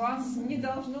У illness. вас не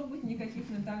должно быть никаких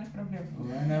ментальных проблем.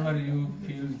 Whenever you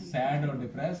feel sad or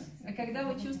depressed, А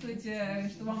когда вы чувствуете,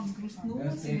 что вам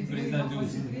взгрустнулось, Just или take у вас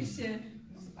juice. депрессия,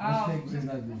 just take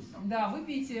breza juice да,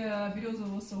 выпейте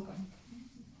березового сока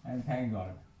and thank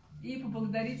God. и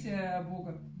поблагодарите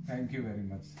Бога. Thank you very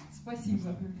much.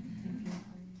 Спасибо.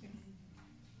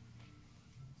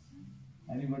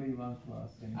 Anybody wants to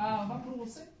ask anything?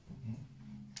 Вопросы?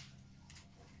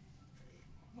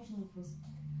 Можно вопрос?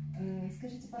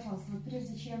 Скажите, пожалуйста, вот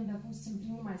прежде чем, допустим,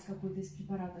 принимать какой-то из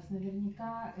препаратов,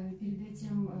 наверняка перед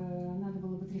этим надо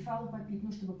было бы трифалу попить,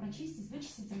 ну, чтобы прочистить,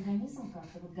 вычистить организм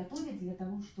как-то, вот готовить для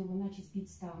того, чтобы начать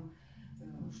пить там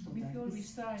что-то. Before we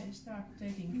start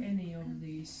taking any of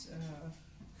these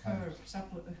herb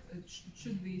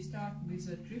should we start with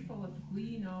a trifala to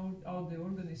clean out the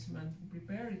organism and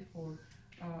prepare it for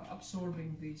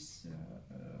absorbing these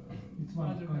It's one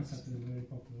other herbs? concept is very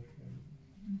popular here.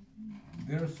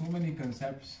 There are so many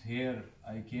concepts here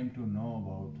I came to know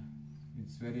about.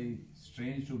 It's very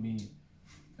strange to me.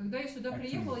 Когда я сюда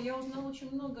приехала, я узнала очень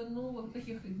много новых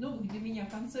для меня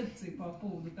концепций по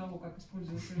поводу того, как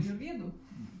использовать аюрведу.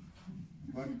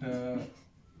 But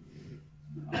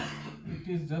it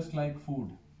is just like food.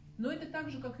 Но это так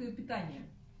же, как и питание.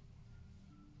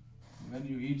 When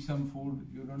you eat some food,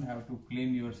 you don't have to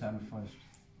clean yourself first.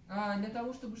 Для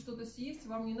того, чтобы что-то съесть,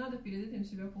 вам не надо перед этим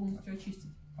себя полностью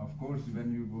очистить. Of course,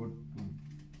 when you go to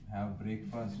have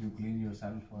breakfast, you clean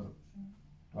yourself, or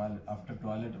toilet, after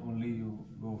toilet only you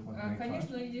go for breakfast.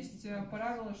 Конечно, есть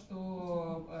правило,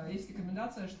 что есть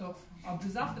рекомендация, что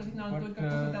завтракать надо But, только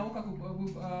после того, как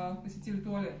вы посетили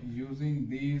туалет. Using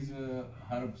these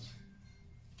herbs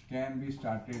can be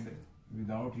started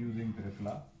without using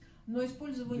trifla. Но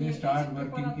использование They этих start working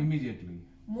препаратов immediately.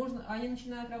 они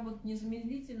начинают работать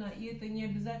незамедлительно, и это не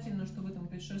обязательно, что в этом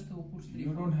предшествовал курс You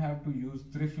трифола. don't have to use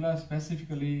trifla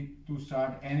specifically to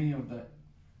start any of the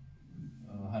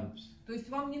herbs. То есть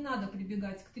вам не надо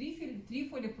прибегать к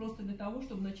трифоле просто для того,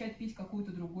 чтобы начать пить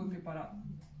какой-то другой препарат.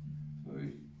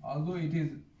 So, although it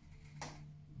is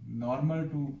normal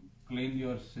to clean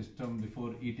your system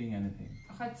before eating anything.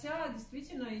 Хотя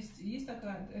действительно есть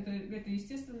такая, это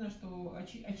естественно, что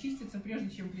очиститься прежде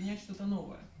чем принять что-то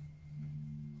новое.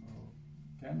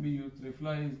 Can be used.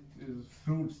 Trifla is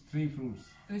fruits, 3 fruits.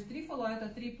 То есть трифола это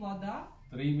 3 плода.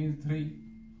 3 means 3.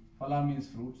 Phala means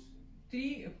fruits.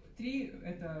 3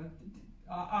 это,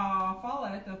 а фала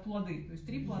это плоды, то есть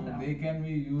 3 плода. So they can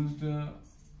be used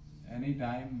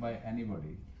anytime by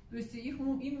anybody. То есть их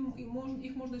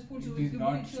можно использовать It is любой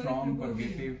not человек в strong любое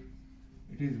время. purgative.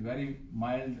 It is very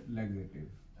mild laxative.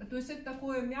 То есть это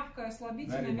такое мягкое,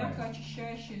 слабительное, мягко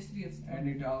очищающее средство. And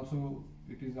it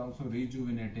is also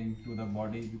rejuvenating to the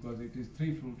body because it is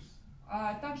 3 fruits.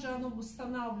 А также оно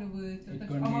восстанавливает, It так,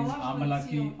 contains омолаживает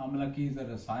тело. amalaki is a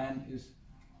rasayan, is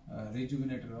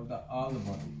rejuvenator of all the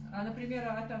body. Например,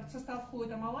 это в состав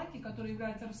входит амалаки, который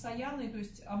является рассаяной, то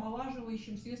есть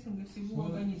омолаживающим средством для всего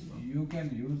организма. You can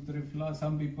use trifla.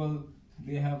 Some people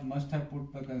must have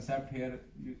put the concept here.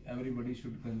 Everybody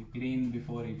should clean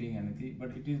before eating anything,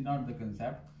 but it is not the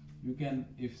concept. You can,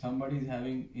 if somebody is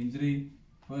having injury,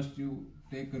 first you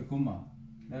take curcuma.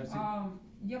 That's it.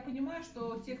 Я понимаю,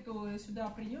 что те, кто сюда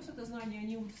принес это знание,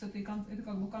 они вот это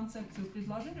как бы концепцию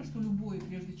предложили, что любой,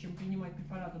 прежде чем принимать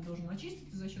препараты, должен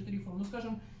очиститься за счет трифола. Но,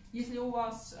 скажем, если у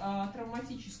вас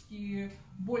травматические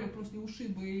боли после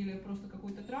ушиба или просто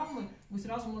какой-то травмы, вы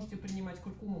сразу можете принимать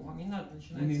куркуму, вам не надо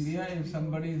начинать. In India, if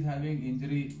somebody is having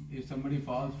injury, if somebody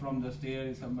falls from the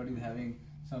stairs, if somebody is having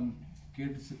some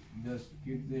kids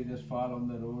they just fall on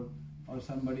the road, or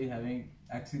somebody having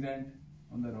accident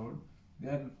on the road, they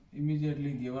are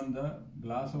immediately given the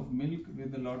glass of milk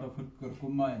with a lot of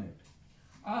curcuma in it.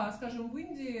 Скажем, в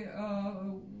Индии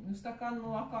стакан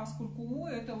молока с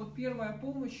куркумой это вот первая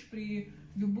помощь при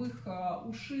любых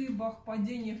ушибах,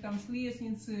 падениях там с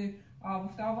лестницы, в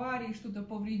автоаварии что-то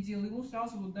повредил. Ему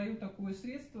сразу вот дают такое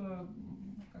средство,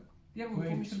 как первую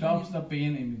помощь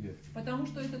организму. Потому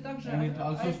что это также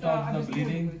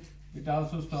обезболивает. It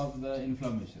also stops the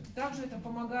inflammation. Также это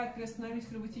помогает приостановить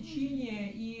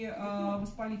кровотечение и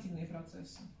воспалительные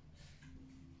процессы.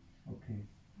 Okay.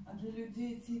 А для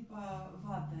людей типа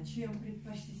вата, чем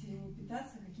предпочтительнее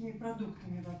питаться, какими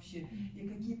продуктами вообще, и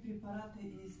какие препараты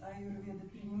из аюрведы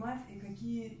принимать, и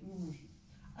какие не нужно,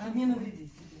 чтобы не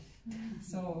навредить себе?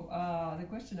 So the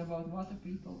question about vata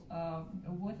people,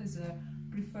 what is a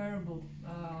preferable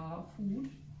food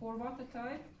for vata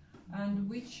type, and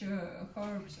which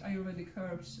herbs, Ayurvedic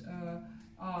herbs,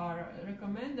 are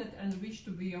recommended, and which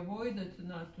to be avoided,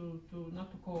 not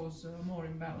to cause more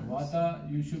imbalance. Vata,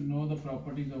 you should know the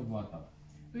properties of vata.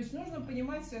 То есть нужно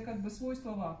понимать как бы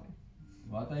свойства ваты.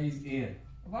 Vata is air.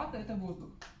 Вата это воздух.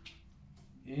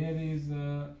 Air is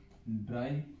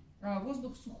dry.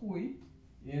 Воздух сухой.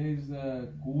 Air is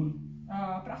cool.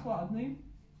 Прохладный.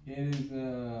 Air is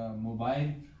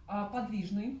mobile.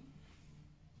 Подвижный.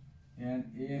 And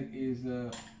air is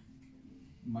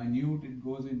minute, it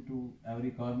goes into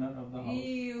every corner of the house.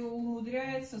 И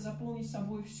умудряется заполнить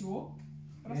собой все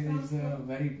пространство. Air is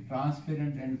very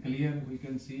transparent and clear, we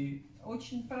can see.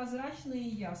 Очень прозрачный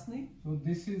и ясный. So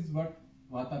this is what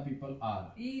Vata people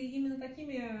are. И именно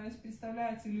такими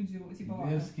представляются люди типа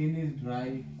Their Vata. skin is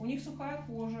dry. У них сухая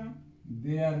кожа.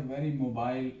 They are very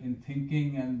mobile in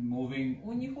thinking and moving.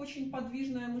 У них очень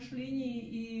подвижное мышление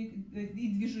и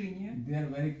движение. They are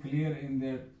very clear in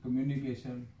their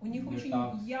communication. У них очень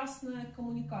ясная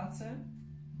коммуникация.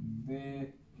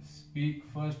 They speak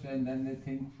first and then they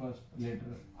think first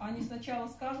later. Они сначала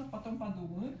скажут, потом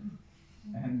подумают.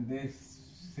 And they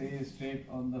say straight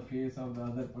on the face of the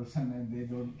other person and they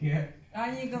don't care.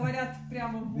 Они говорят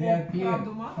прямо в They are clear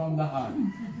правду from the heart.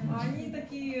 Они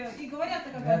такие и говорят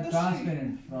как They are от души.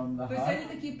 transparent from the То есть heart. они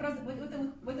такие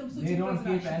в этом They случае don't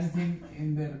keep прозрачные. anything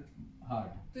in their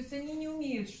heart. То есть они не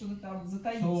умеют что-то там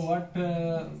затаить. So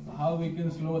how we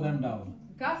can slow them down?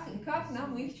 Как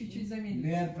нам их чуть-чуть замедлить?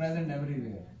 They are present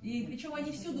everywhere. И причем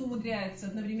они всюду умудряются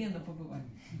одновременно побывать.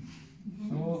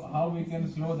 So how we can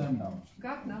slow them down?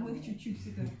 Как нам их чуть-чуть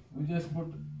это? We just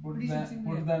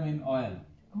put them in oil.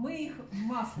 Мы их в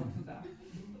масло туда.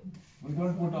 We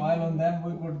don't put oil on them,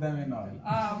 we put them in oil.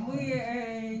 Мы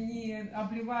не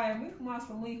обливаем их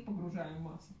маслом, мы их погружаем в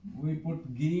масло. We put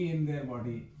ghee in their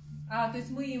body. То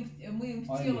есть мы им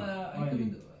в тело,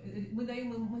 мы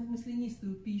даем им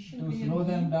маслянистую пищу, To например, slow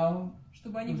them down,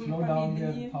 чтобы они to были slow down their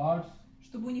помедленнее, thoughts,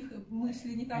 чтобы у них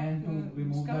мысли не так and to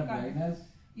remove the скакали, dryness.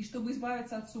 и чтобы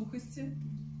избавиться от сухости.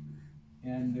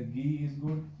 And the ghee is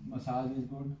good, massage is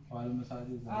good, oil massage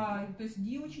is good. То есть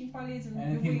ги очень полезен,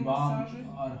 любые Anything warm массажи.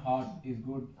 or hot is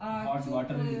good. Hot water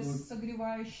Теплые, is good.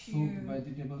 согревающие, Soup,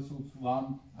 vegetable soups,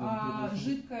 warm vegetable soup.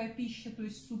 жидкая пища, то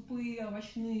есть супы,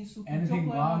 овощные супы, Anything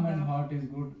теплая warm and вода. hot is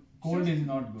good. Cold is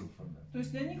not good for them. То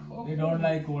есть для них They don't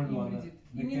like cold не water. вредит.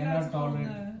 They Им не cannot нравится tolerate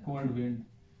холодная. cold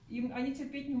wind. Они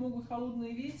терпеть не могут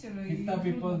холодный ветер. И Pitta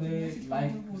people, трудно they переносить like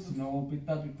холодную воду. snow.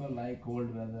 Pitta people like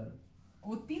cold weather.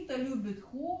 Вот пита любит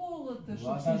холод, чтобы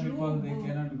Vata снежок people, they был.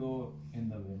 cannot go in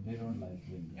the wind. They don't like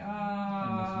wind.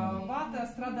 And the snow. Вата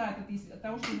страдает от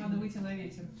того, что им надо выйти на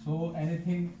ветер. So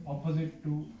anything opposite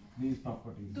to these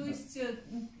properties. То есть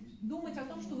думать о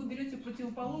том, что вы берете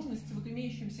противоположности вот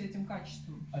имеющимся этим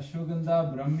качествам.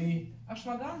 Ashwagandha, Brahmi,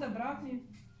 Ашваганда, брахми,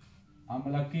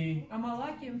 Amalaki,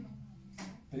 амалаки,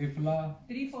 Trifla,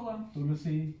 трифола,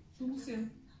 Tulsi. тулси.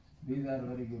 These are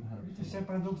very good herbs. Эта вся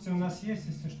продукция у нас есть,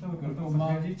 если что, вы только Куркума.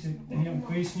 заходите. Я вам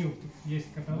поясню, тут есть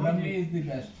Brahmi каталоги. is the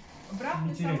best.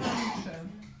 Брахми самая лучшая.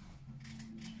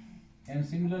 And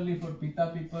similarly for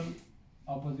Pitta people,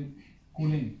 opposite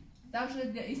cooling. Также,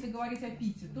 если говорить о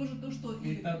пите, тоже то, что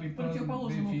и Pitta people, they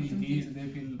противоположным feel образом heat, действует.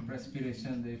 they feel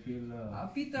perspiration, they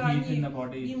feel Пита, heat in the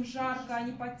body. им жарко,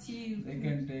 они потеют. They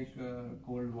can take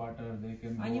cold water, they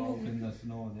can Они go out могут- in the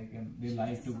snow, they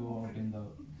like to go out in the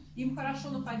Им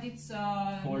хорошо находиться,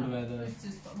 Cold то weather.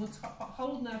 есть вот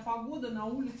холодная погода на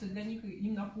улице для них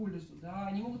им на пользу, да,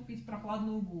 они могут пить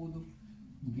прохладную воду.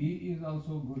 ghee is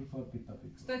also good for Pitta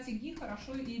people. Кстати, ги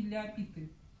хорошо и для питы.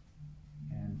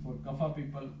 And for Kapha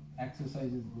people,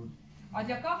 exercise is good. А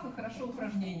для кафы хорошо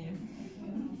упражнения.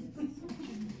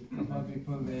 Kapha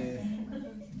people, they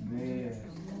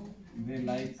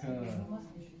like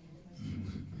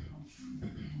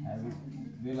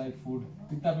they like food.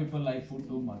 Pitta people like food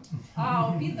too much.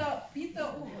 У пита,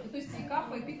 то есть и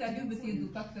кафа, и пита любят еду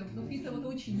как-то, но пита вот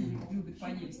очень любит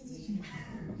поесть.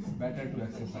 Better to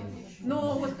exercise.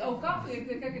 Но вот у кафы,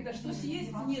 как это, что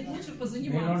съесть, нет, лучше They don't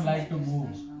позаниматься. like to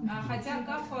move. Хотя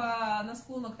кафа она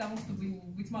склонна к тому, чтобы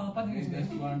быть They малоподвижной.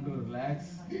 just want to relax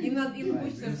Им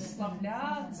хочется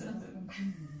расслабляться.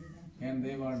 and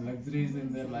they want luxuries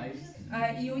in their lives.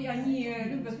 И они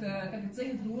любят, как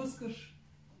ценят роскошь.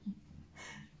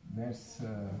 That's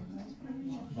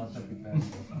what the Pitta is.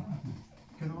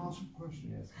 Can I ask a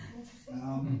question? Yes.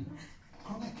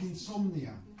 Chronic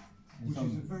insomnia, which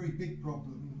is a very big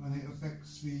problem and it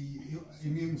affects the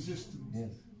immune system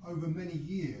Yes. over many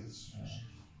years.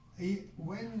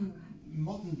 When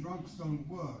modern drugs don't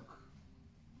work,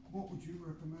 what would you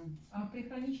recommend? При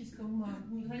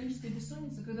хронической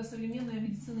бессоннице, когда современная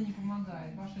медицина не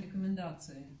помогает, ваши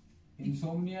рекомендации?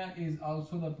 Insomnia is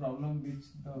also the problem which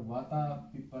the Vata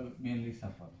people mainly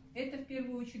suffer. Это в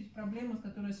первую очередь проблема,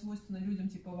 которая свойственна людям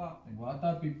типа ваты.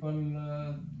 Vata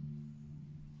people,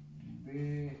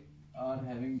 they are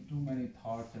having too many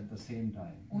thoughts at the same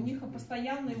time. У них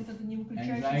постоянный вот это не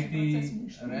выключающийся процесс Anxiety,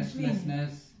 мышления.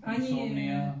 restlessness, Они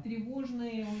insomnia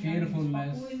тревожные, они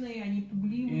fearfulness беспокойные, они is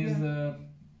пугливые. the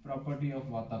property of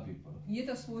Vata people. И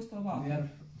это свойство They ваты. are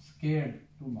scared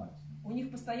too much. У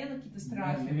них постоянно какие-то They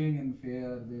are страхи. living in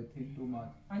fear, they think too much.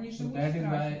 Они So живут в that is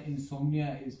why страхе.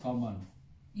 insomnia is common.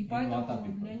 И in Vata поэтому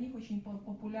people. для них очень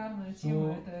популярная тема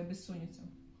So- это бессонница.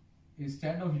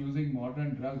 Instead of using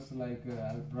modern drugs like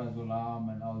alprazolam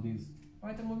and all these,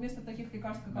 Поэтому вместо таких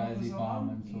лекарств, как Diazepam алпразолам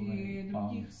and so и many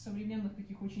других современных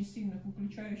таких очень сильных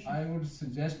выключающих, I would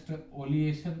suggest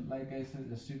oleation, like I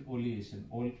suggested oleation,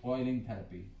 oiling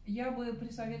therapy. я бы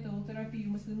присоветовала терапию,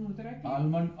 масляную терапию,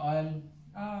 Almond oil,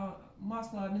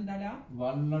 масло миндаля,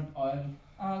 walnut oil,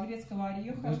 грецкого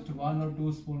ореха, just 1 or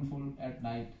 2 spoonful at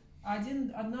night.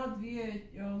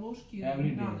 1-2 ложки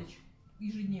Every на day. ночь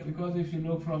ежедневно. Because if you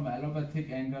look from allopathic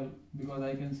angle, because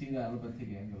I can see the allopathic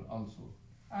angle also.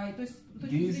 То есть с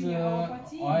точки These зрения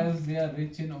аллопатии, oils, they are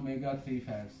rich in omega-3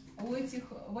 fats. в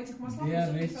этих маслах They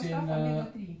are высокий rich состав in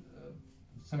омега-3.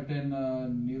 Certain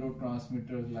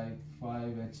neurotransmitters like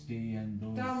 5-HT and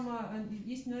those. Там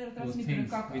есть нейротрансмиттеры, things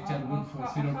как which are good for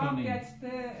serotonin.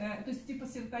 АХ5Т, то есть типа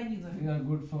серотонина. They are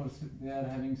good for, they are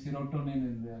having serotonin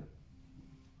in their,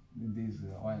 in these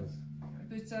oils.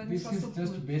 То есть они This is just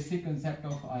способствуют. basic concept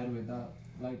of Ayurveda.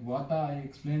 Like Vata, I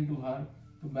explained to her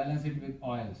to balance it with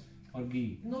oils. or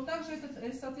ghee. Но также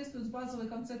это соответствует с базовой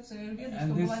концепцией аюрведы, And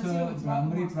что this балансировать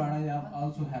Brahmari масло. pranayama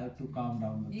also help to calm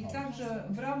down the И thoughts. также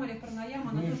Брахмари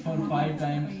пранаяма, Do она it тоже for 5 помогает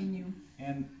times. успокоению.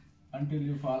 And until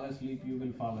you fall asleep, you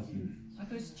will fall asleep.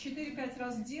 То есть 4-5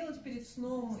 раз делать перед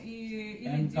сном или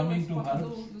And делать coming to по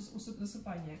ходу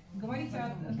засыпания. Говорите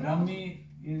о Brahmi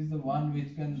is the one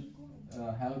which can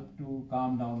help to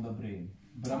calm down the brain.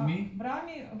 Brahmi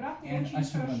Брахми and очень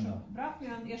Ashwagandha. хорошо. Брахми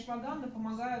и Ашваганда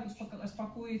помогают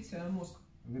успокоить мозг.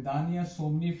 Vidania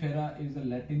somnifera is the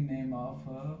Latin name of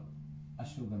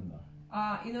Ashwagandha.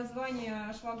 И название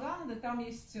Ашваганды, там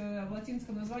есть в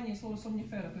латинском названии слово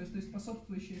сомнифера, то есть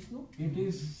способствующее сну. It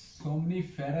is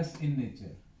somniferous in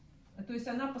nature. То есть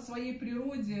она по своей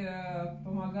природе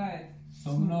помогает.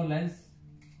 Somnolence.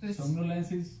 То есть,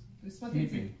 Somnolence is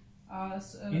смотрите, sleeping.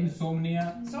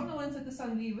 Insomnia. Somnolence это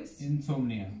сонливость.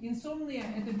 Insomnia. Инсомния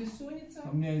это бессонница.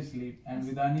 Somnia is sleep. And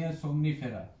Vidania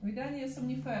somnifera. Видание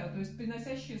сомнифера, то есть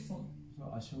приносящее сон. So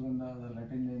Ashwagandha, the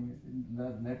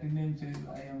Latin name, says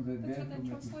I am there That's to what I make it.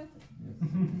 translated. Yes.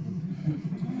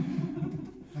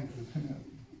 Thank you.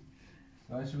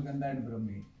 So Ashwagandha and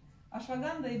Brahmi.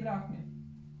 Ашваганда и Брахми.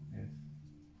 Yes.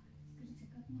 Скажите,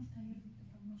 как может аюрведа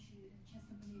помочь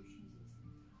часто болеющим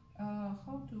детям?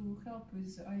 How to help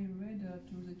with Ayurveda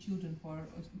to the children who are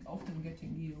often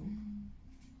getting ill?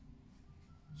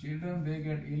 Children, they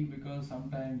get ill because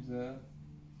sometimes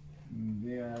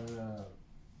they are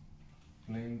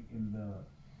playing in the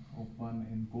open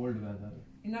in cold weather.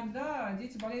 Иногда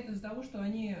дети болеют из-за того, что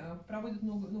они проводят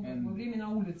время на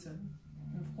улице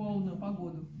в холодную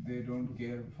погоду. They don't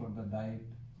care for the diet.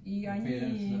 И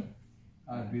Parents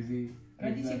are busy.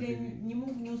 родители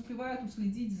не успевают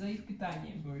уследить за их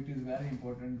питанием. So it is very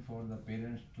important for the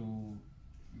parents to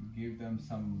give them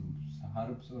some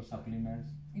herbs or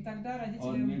supplements И тогда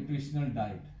or nutritional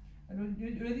diet.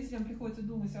 родителям приходится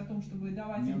думать о том, чтобы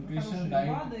давать им Nutritional хорошие diet.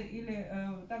 БАДы или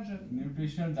также.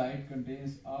 Nutritional diet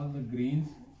contains all the greens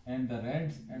and the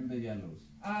reds and the yellows.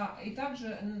 И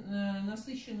также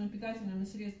насыщенную питательными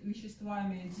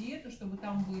веществами диету, чтобы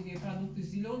там были продукты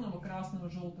зеленого, красного,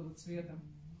 желтого цвета.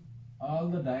 All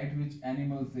the diet which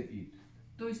animals they eat.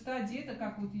 То есть та диета,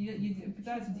 как вот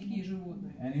питаются дикие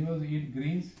животные. Animals eat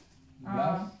greens,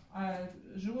 grass.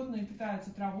 Животные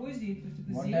питаются травой, зелень, то есть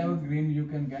это Whatever зелень. green you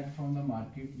can get from the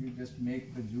market, you just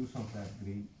make the juice of that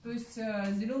green. То есть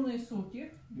зеленые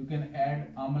соки. You can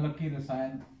add amalaki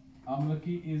rasayan.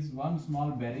 Amalaki is one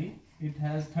small berry. It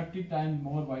has 30 times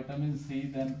more vitamin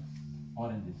C than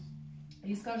oranges.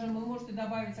 И, скажем, вы можете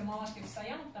добавить амалаки в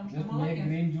саян, потому что Just make амалаки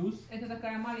green juice это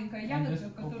такая маленькая and ягодка, just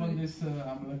open которая this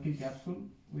amalaki capsule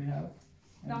we have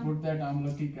and Там- put that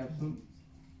amalaki capsule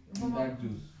in that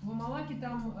juice. в амалаке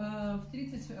там в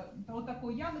 30, вот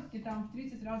такой ягодки там в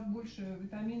 30 раз больше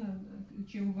витамина,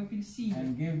 чем в апельсине.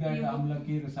 And give that И вот-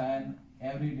 amalaki rasayan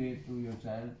every day to your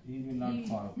child. He will not И-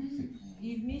 fall sick.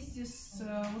 И вместе с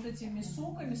вот этими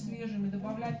соками свежими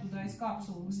добавлять туда из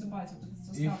капсул, высыпать вот этот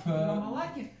состав в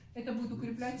амалаке, это будет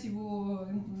укреплять его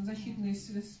защитные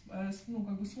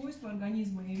свойства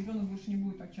организма, и ребенок больше не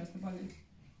будет так часто болеть.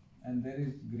 And there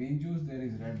is green juice, there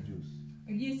is red juice.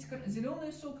 Есть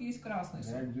зеленый сок, есть красный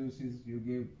сок. Red juice is you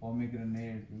give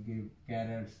pomegranate, you give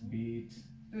carrots, beets.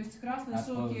 То есть красные Apples.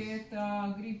 соки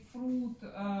это грейпфрут,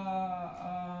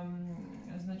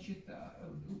 значит,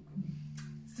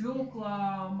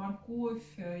 свекла, морковь,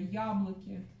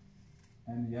 яблоки.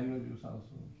 And yellow juice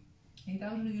also. И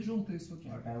также и желтые соки.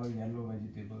 Whatever yellow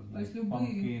vegetables То like есть любые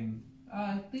pumpkin,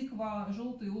 тыква,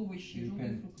 желтые овощи, you желтые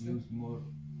can фрукты. use more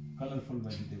colorful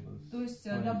vegetables. То есть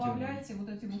for the добавляйте вот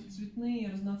эти вот цветные,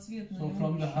 разноцветные So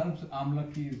from the овощи. herbs,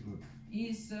 amlaki is good.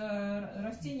 Из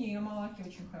растений амалаки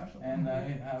очень хорошо And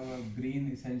I помогают. have a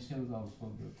green essentials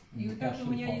also good. И In также у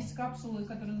capsule меня form. есть капсулы,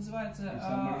 которые If называются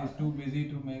somebody is too busy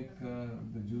to make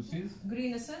the juices,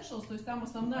 Green Essentials, то есть там I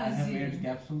основная have made зелень.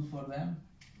 capsules for them.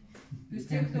 То есть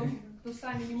те, кто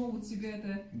сами не могут себе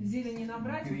это зелени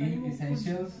набрать, вот они Green могут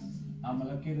essentials, пользоваться.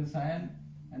 amalaki rasayan,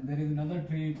 and there is another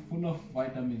tree full of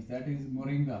vitamins, that is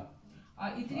moringa.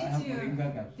 И I have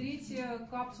moringa capsule. третья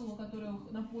капсула, которая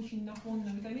очень наполнена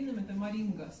витаминами, это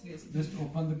моринга средство. Just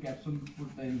open the capsule,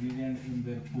 put the ingredient in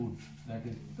their food. That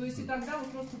is. То есть и тогда вы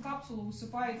просто капсулу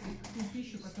высыпаете в ту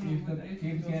пищу, которую If вы the даете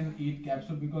kid ребенку. can eat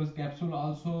capsule, because capsule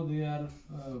also they are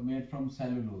made from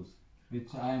cellulose, which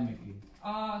I am making.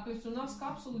 То есть у нас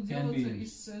капсулы Can делаются be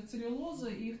из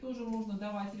целлюлозы, и их тоже можно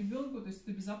давать ребенку, то есть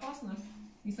это безопасно,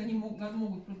 если они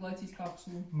могут проглотить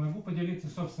капсулу. Могу поделиться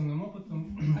собственным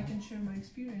опытом. I can share my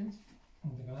experience.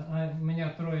 У меня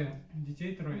 3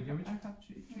 детей, 3 девочек. I have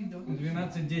three daughters,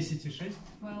 12, 10 и 6.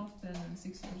 12, 10 and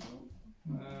 6 years old.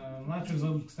 Младшую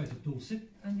зовут, кстати, Тулси.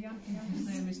 And the youngest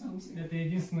name is Tulsi. Это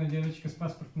единственная девочка с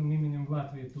паспортным именем в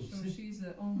Латвии, So Тулси. she's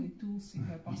the only Tulsi,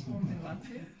 her passport in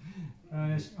Latvia.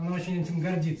 Она очень этим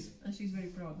гордится. And she's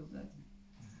very proud of that.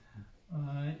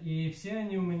 И все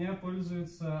они у меня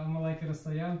пользуются амалаки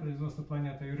расаян, производства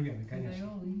планеты Аюрведы, And they конечно.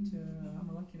 all eat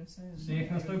amalaki rasayan. Я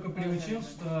их настолько приучил,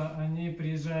 что они,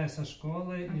 приезжая со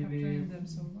школы или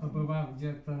побывав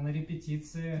где-то на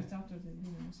репетиции,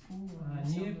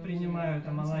 они принимают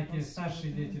амалаки,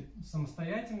 старшие дети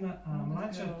самостоятельно, а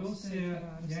младшая Тулси,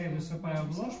 я ей высыпаю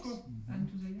в ложку,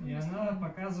 и она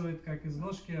показывает, как из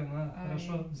ложки она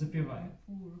хорошо запивает.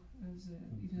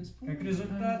 Как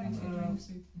результат,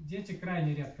 дети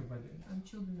крайне редко болеют.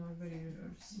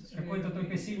 Какой-то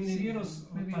только сильный вирус.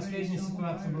 Последняя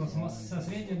ситуация была со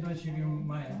средней дочерью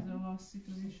Майя,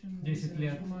 10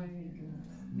 лет.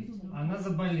 Она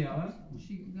заболела.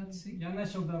 Я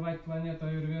начал давать планету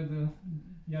Аюрведы.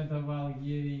 Я давал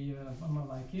ей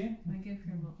амалаки.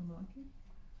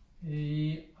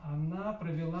 И она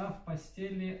провела в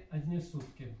постели 1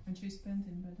 сутки.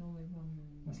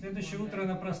 На следующее утро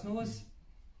она проснулась,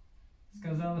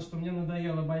 сказала, что мне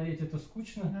надоело болеть, это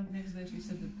скучно.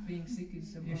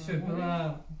 И все,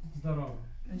 была здорова.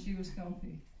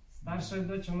 Старшая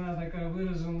дочь, она такая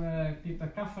выраженная пита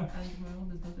кафе.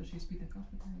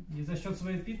 И за счет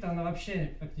своей пита она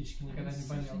вообще практически никогда не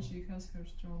болела.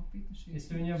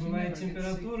 Если у нее бывает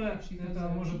температура, это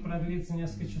может продлиться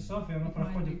несколько часов, и она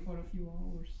проходит.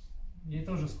 Ей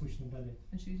тоже скучно болеть.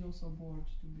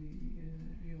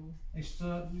 И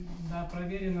что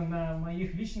проверено на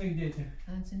моих личных детях.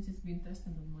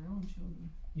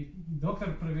 И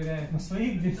доктор проверяет на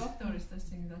своих детях.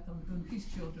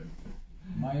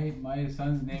 My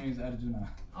son's name is Arjuna.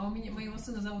 А у меня моего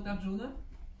сына зовут Арджуна.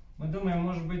 Мы думаем,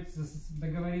 может быть,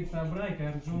 договориться о браке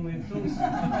Арджуна и Тулси.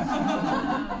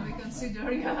 We consider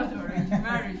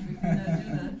marriage between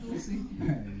Arjuna and Tulsi.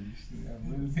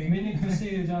 Мы не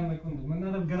красивее Джанна Кунду. Мы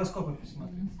надо в гороскопы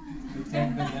посмотреть.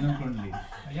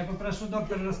 Я попрошу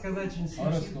доктора рассказать очень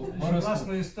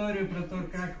классную историю про то,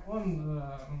 как он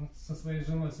со своей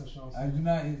женой сошелся.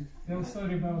 Tell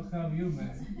story about how you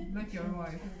met. Met your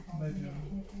wife.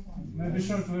 Maybe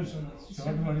short version.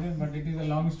 Short version, but it is a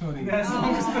long story.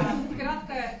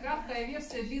 Краткая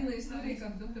версия длинной истории,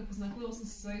 как доктор познакомился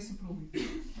со своей супругой.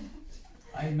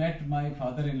 I met my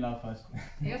father-in-law first.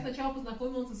 Я сначала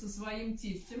познакомился со своим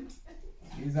тестем.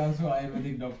 He is also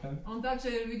Ayurvedic doctor. Он также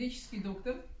аюрведический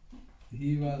доктор.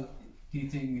 He was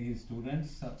teaching his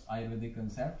students Ayurvedic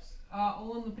concepts.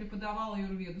 Он преподавал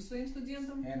аюрведу своим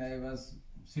студентам. And I was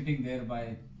sitting there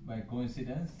by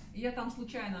coincidence. И я там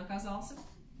случайно оказался.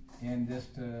 And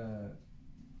just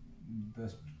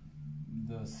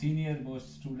the senior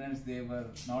most students, they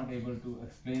were not able to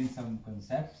explain some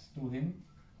concepts to him.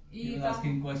 He was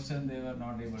asking questions, they were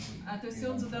not able to. То есть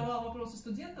он задавал вопросы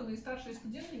студентам, и старшие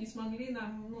студенты не смогли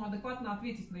нам адекватно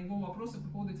ответить на его вопросы по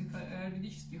поводу этих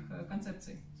ведических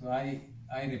концепций. So I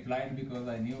replied because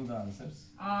I knew the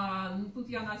answers. Тут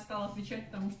я стал отвечать,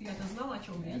 потому что я-то знал, о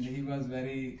чем речь. And he was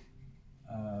very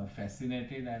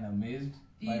fascinated and amazed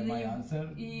by my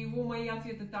answer. И его мои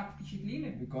ответы так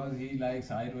впечатлили. Because he likes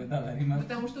Ayurveda very much.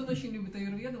 Потому что он очень любит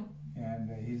аюрведу. And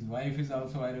his wife is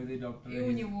also Ayurvedic doctor. И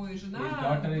у него и жена, his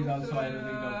daughter is also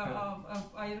Ayurvedic doctor.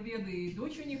 Аюрведы, и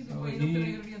дочь у них доктор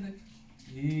аюрведы.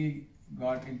 He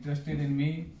got interested in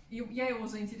me. Я его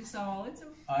заинтересовал этим.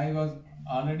 I was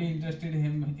already interested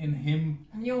in him.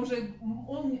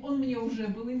 Он мне уже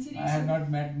был интересен. I had not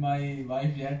met my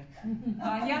wife yet.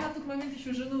 Я на тот момент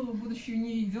еще жену будущую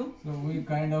не видел. So we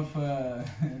kind of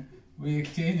we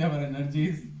exchange our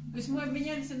energies. То есть мы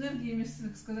обменялись энергиями,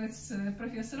 так сказать, с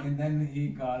профессором. And then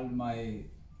he called my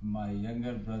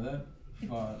younger brother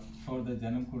for the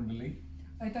Janam Kundali.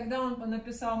 И тогда он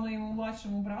написал моему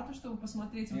младшему брату, чтобы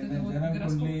посмотреть вот этот вот Janam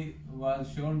гороскоп. Kundali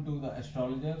was shown to the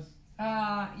astrologers.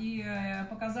 И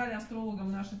показали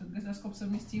астрологам наш этот гороскоп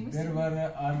совместимости. There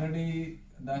were already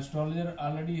the astrologer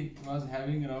already was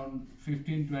having around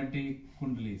 15-20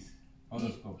 kundalis.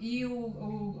 И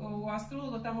у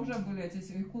астролога там уже были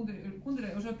эти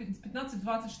кундры, уже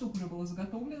 15-20 штук уже было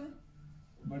заготовлено.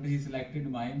 But he selected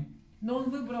mine. Но он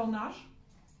выбрал наш.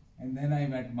 And then I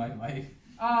met my wife.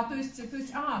 То есть,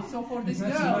 so for this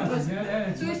girl. То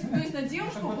есть на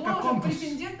девушку было уже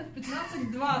претендентов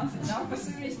 15-20, да, по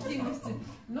совместимости.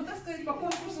 Ну, так сказать, по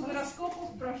конкурсу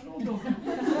гороскопов прошел доктор.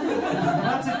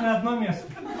 20 на одно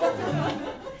место.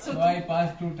 So I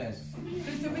passed 2 tests.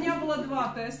 То есть у меня было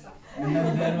 2 теста. And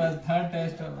then there was third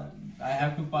test I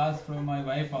have to pass from my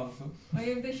wife also. А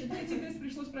я еще третий тест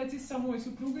пришлось пройти с самой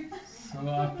супругой. So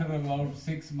after about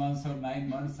 6 months or 9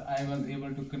 months, I was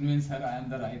able to convince her I am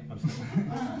the right person.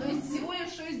 То есть всего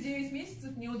лишь 6-9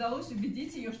 месяцев мне удалось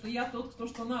убедить ее, что я тот, кто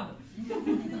что надо.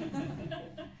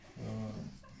 So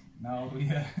now we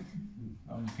are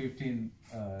from 15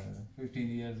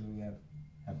 years we are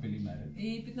happily married.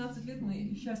 И 15 лет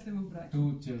мы счастливы в браке.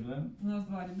 2 children. У нас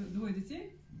двое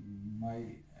детей.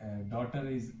 My daughter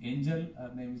is Angel.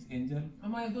 Her name is Angel. А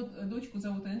мою дочку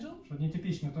зовут Angel. Что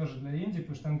нетипично тоже для Индии,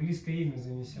 потому что английское имя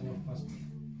занесено в паспорт.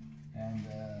 And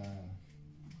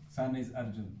son is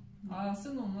Arjun. А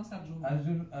сыну у нас Арджуна.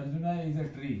 Arjuna is a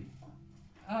tree.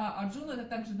 А Арджуна это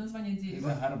также название It's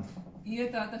дерева. a herb. И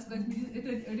это, так сказать,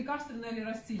 это лекарственное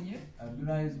растение.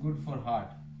 Arjuna is good for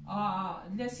heart. А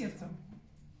для сердца.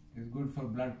 It's good for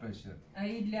blood pressure.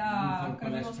 И для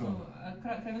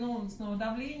кровеносного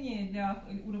давления, для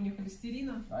уровня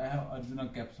холестерина. I have Arjuna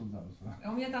capsules also.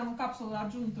 А у меня там капсулы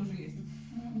Арджуна тоже есть.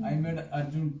 I made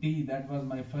Arjun tea. That was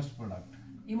my first product.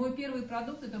 И мой первый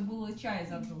продукт это был чай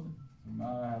из Арджуна. So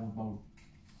now I have about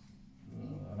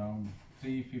around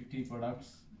 350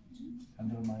 products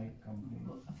under my company.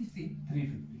 50.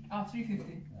 350.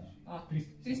 350. Yeah.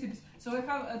 350. So I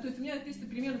have, то есть у меня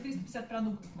примерно 350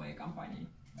 продуктов в моей компании.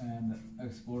 And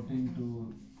exporting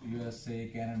to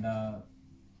USA, Canada,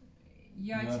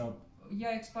 Europe.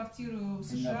 Я экспортирую в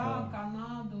США,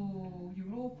 Канаду,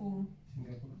 Европу,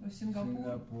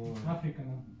 Сингапур. Africa,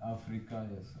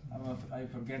 yes. I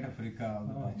forget Africa all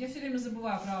the time. Я все время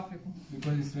забываю про Африку.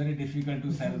 Because it's very difficult to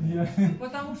sell there.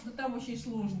 Потому что там очень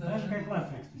сложно. Даже как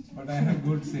Латвия. But I have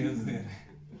good sales there.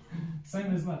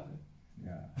 Сами из Латвии.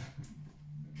 Yeah.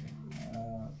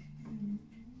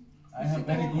 I have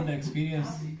very good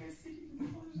experience.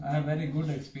 I have very good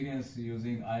experience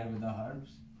using Ayurveda herbs.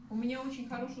 У меня очень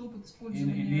хороший опыт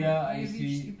использования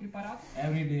аюрведических препаратов.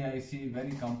 Every day I see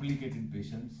very complicated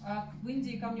patients. В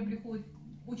Индии ко мне приходят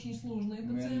очень сложные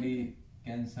пациенты. Mainly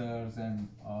cancers and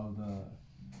all the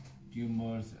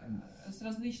tumors and с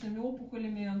различными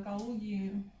опухолями,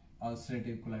 онкологией.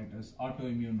 Ulcerative colitis,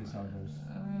 autoimmune disorders,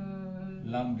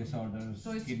 lung disorders,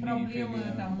 kidney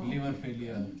failure, liver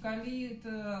failure, колит,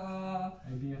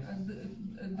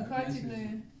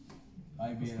 дыхательные.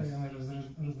 IBS,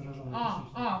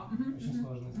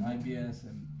 IBS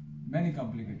and many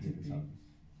complicated disorders.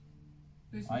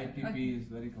 ITP is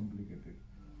very complicated.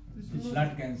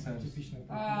 Blood cancer.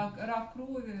 Рак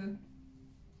крови.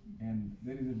 And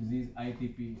there is a disease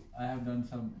ITP. I have done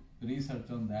some research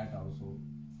on that also.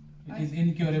 It is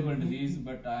incurable disease,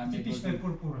 but I am able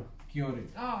to cure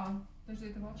it. Подожди,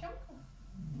 это волчанка?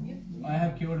 Нет? I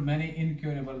have cured many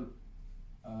incurable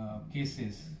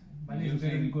cases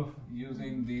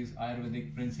using these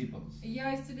Ayurvedic principles.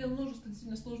 Я исцелил множество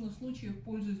действительно сложных случаев,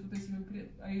 пользуясь вот этими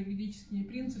аюрведическими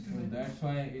принципами. So that's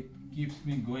why it keeps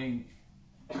me going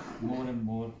more and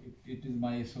more. It is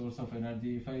my source of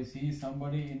energy. If I see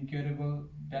somebody incurable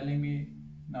telling me,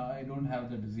 now I don't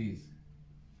have the disease,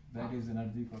 that is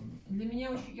energy for me. Для меня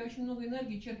я очень много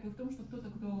энергии черпаю в том, что кто-то,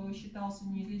 кто считался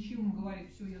неизлечимым,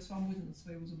 говорит, все, я свободен от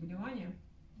своего заболевания.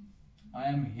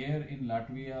 I am here in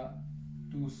Latvia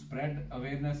to spread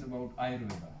awareness about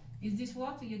Ayurveda. И здесь в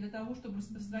Латвии я для того, чтобы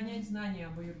распространять знания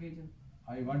об аюрведе.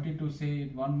 I wanted to say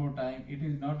it one more time. It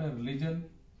is not a religion.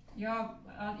 Я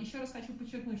еще раз хочу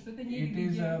подчеркнуть, что это не религия.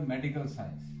 It is a medical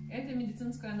science. Это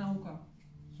медицинская наука.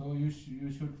 So you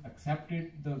should accept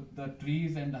it. The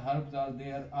trees and the herbs are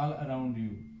there all around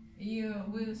you. И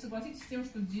вы согласитесь с тем,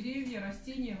 что деревья,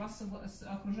 растения вас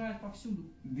окружают повсюду.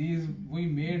 We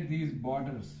made these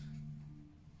borders.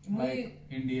 Like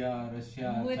India,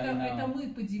 Russia, China, это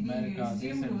мы поделили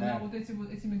землю на вот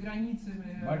этими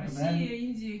границами. Россия,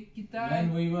 Индия, Китай.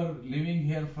 When we were living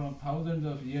here from thousands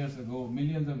of years ago,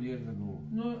 millions of years ago,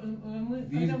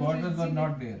 these borders were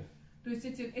not there. То есть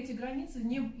эти границы,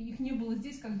 их не было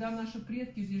здесь, когда наши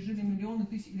предки здесь жили миллионы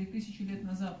или тысячи лет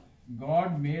назад.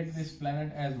 God made this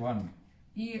planet as one.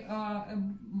 И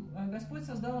Господь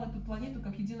создал эту планету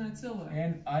как единое целое.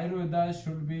 And Ayurveda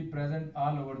should be present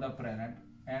all over the planet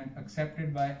and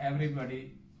accepted by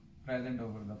everybody present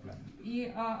over the planet.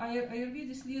 И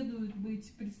аюрведе следует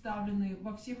быть представлены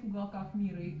во всех уголках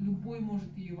мира, и любой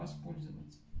может ее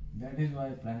воспользоваться. That is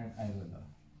why planet Ayurveda.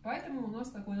 Поэтому у нас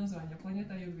такое название,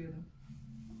 планета Аюрведа.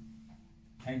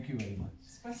 Thank you very much.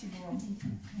 Спасибо вам.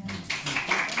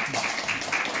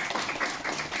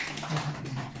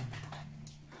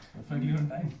 Perfectly on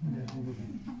time.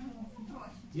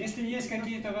 Если есть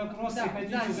какие-то вопросы,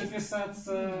 хотите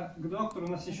записаться к доктору,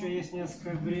 у нас еще есть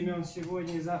несколько времен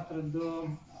сегодня и завтра до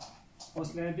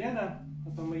после обеда.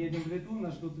 Потом мы едем в Литву,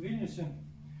 нас ждут в Вильнюсе.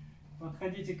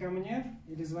 подходите ко мне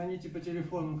или звоните по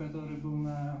телефону, который был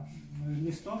на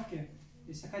листовке.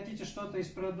 Если хотите что-то из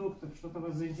продуктов, что-то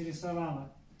вас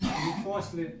заинтересовало, или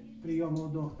после приема у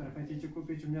доктора хотите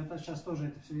купить, у меня сейчас тоже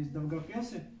это все есть в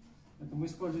Daugavpilсе, поэтому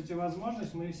используйте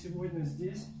возможность, мы сегодня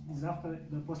здесь, и завтра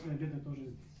после обеда тоже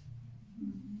здесь.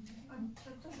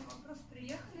 Тут тоже вопрос.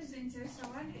 Приехали,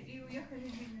 заинтересовали и уехали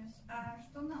в Вильнюс. А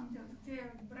что нам делать?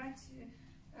 Где брать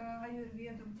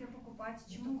аюрведу, где покупать,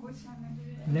 чему будет с вами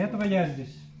доверять? Для этого я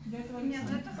здесь. Нет,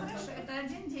 ну это хорошо, это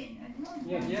один день.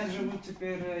 Нет, я живу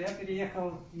теперь, я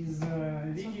переехал из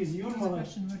Риги, из Юрмалы,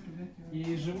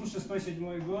 и живу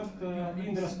 6-7 год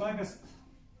Индрас Пагаст,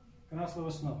 Краслова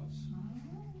Сновец.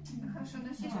 Хорошо, но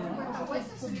есть какой-то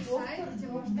офис или сайт, где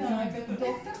можно... Да, это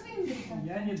доктор Виндрика.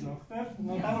 Я не доктор,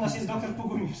 но там у нас есть доктор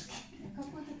Погумирский.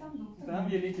 Какой-то там доктор. Там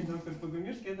великий доктор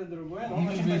Погумирский, это другое. He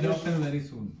will be doctor very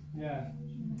soon. Yeah.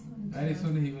 Very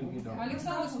soon he will be doctor.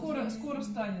 Александр скоро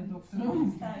станет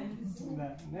доктором.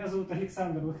 Да. Меня зовут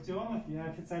Александр Локтионов, я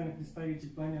официальный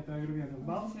представитель планеты Аюрведа в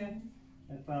Балтии.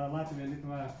 Это Латвия,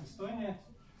 Литва, Эстония.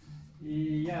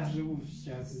 И я живу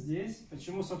сейчас здесь.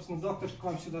 Почему, собственно, доктор к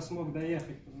вам сюда смог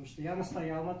доехать? Потому что я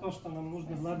настоял на то, что нам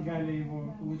нужно в Латгалии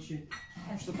его получить.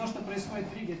 Что то, что происходит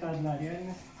в Риге, это одна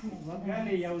реальность. В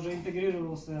Латгалии я уже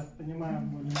интегрировался, понимаю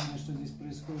более-менее, что здесь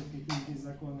происходит, какие здесь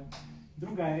законы.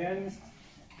 Другая реальность.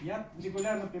 Я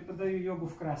регулярно преподаю йогу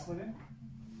в Краслове.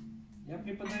 Я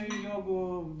преподаю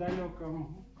йогу в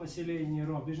далеком поселении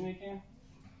Робежники.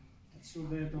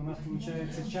 Отсюда это у нас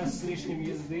получается час с лишним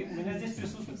езды. У меня здесь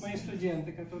присутствуют мои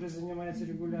студенты, которые занимаются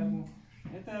регулярно.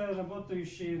 Это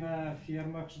работающие на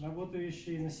фермах,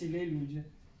 работающие на селе люди,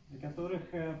 для которых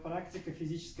практика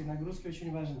физической нагрузки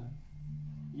очень важна.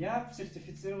 Я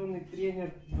сертифицированный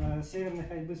тренер северной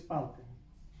ходьбы с палками.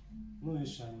 Ну и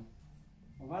шами.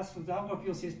 У вас в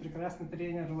Daugavpils есть прекрасный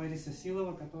тренер Лариса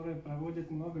Силова, которая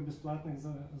проводит много бесплатных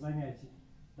занятий.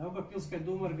 Daugavpilская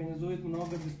дума организует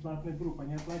много бесплатных групп,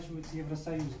 они оплачиваются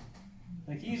Евросоюзом.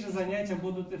 Такие же занятия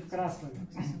будут и в Краслове.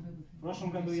 В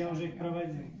прошлом году я уже их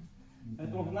проводил.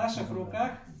 Поэтому в наших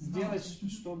руках сделать,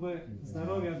 чтобы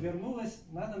здоровье вернулось,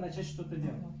 надо начать что-то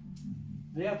делать.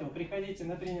 Для этого приходите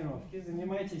на тренировки,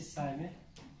 занимайтесь сами,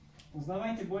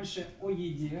 узнавайте больше о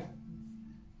еде.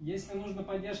 Если нужна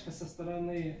поддержка со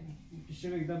стороны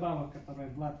пищевых добавок, которые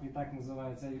в Латвии так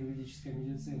называется аюрведическая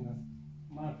медицина,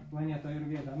 марка планета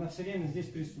Аюрведа, она все время здесь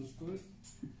присутствует.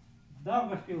 В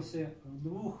Daugavpilсе в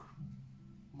 2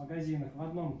 магазинах, в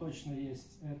одном точно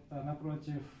есть, это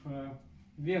напротив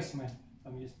Весмы,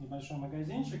 там есть небольшой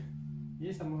магазинчик,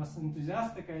 есть там у нас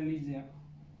энтузиаст такая Лидия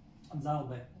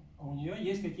Залбе, у нее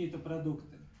есть какие-то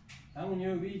продукты. Там у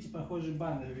нее, видите, похожий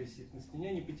баннер висит, на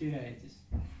стене не потеряетесь.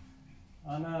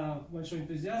 Она большой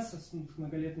энтузиаст с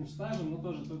многолетним стажем, но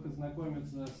тоже только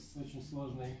знакомится с очень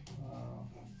сложной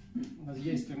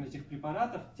воздействием этих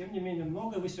препаратов. Тем не менее,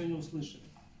 много вы сегодня услышали.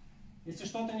 Если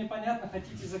что-то непонятно,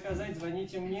 хотите заказать,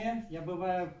 звоните мне. Я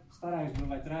стараюсь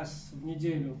бывать раз в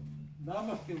неделю в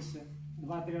Daugavpilсе,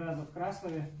 2-3 раза в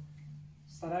Краслове.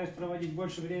 Стараюсь проводить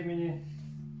больше времени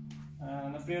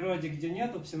на природе, где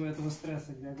нету всего этого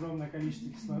стресса, где огромное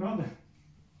количество кислорода.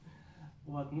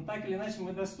 Вот. Но так или иначе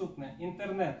мы доступны.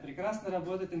 Интернет. Прекрасно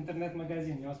работает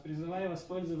интернет-магазин. Я вас призываю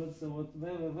воспользоваться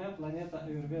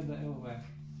www.planeta.ayurveda.lv.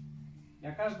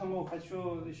 Я каждому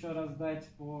хочу еще раз дать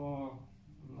по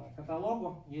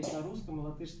каталогу. Есть на русском и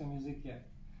латышском языке.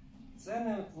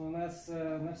 Цены у нас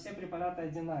на все препараты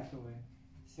одинаковые.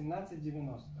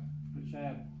 17,90,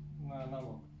 включая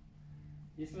налог.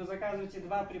 Если вы заказываете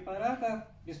 2 препарата,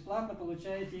 бесплатно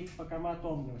получаете их по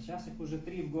комат-омнию. Сейчас их уже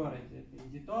 3 в городе. Это и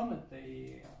Дитон, это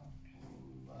и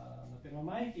на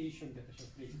Первомайке, и еще где-то сейчас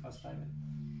 3 поставили.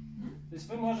 То есть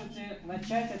вы можете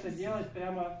начать это делать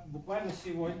прямо буквально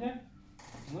сегодня.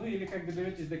 Ну или как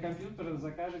доберетесь до компьютера,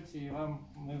 закажете, и вам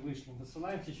мы вышлем.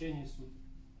 Досылаем в течение суток.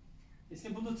 Если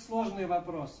будут сложные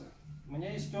вопросы, у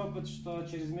меня есть опыт, что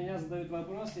через меня задают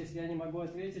вопросы, если я не могу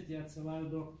ответить, я отсылаю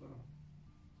доктору.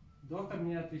 Доктор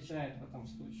мне отвечает в этом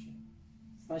случае.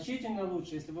 Значительно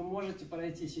лучше, если вы можете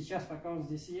пройти сейчас, пока он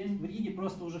здесь есть. В Риге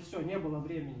просто уже все, не было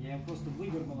времени. Я его просто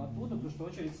вывернул оттуда, потому что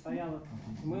очередь стояла.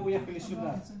 Мы уехали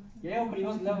сюда. Я его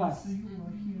привез для вас.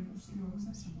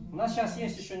 У нас сейчас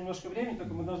есть еще немножко времени,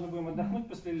 только мы должны будем отдохнуть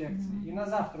после лекции. И на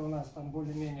завтра у нас там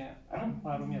более-менее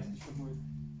пару мест еще будет.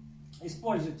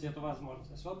 Используйте эту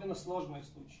возможность, особенно сложные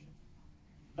случаи.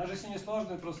 Даже если не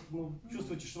сложные, просто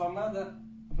чувствуете, что вам надо,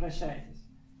 обращайтесь.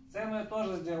 Цену я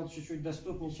тоже сделал чуть-чуть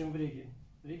доступнее, чем в Риге.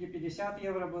 В Риге 50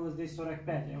 евро было, здесь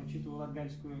 45, я учитываю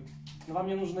латгальскую. Но вам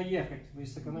не нужно ехать, вы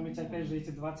сэкономите опять же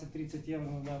эти 20-30 евро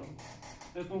на дорогу.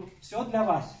 Поэтому все для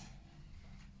вас.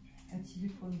 А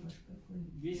телефон ваш какой?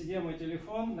 Везде мой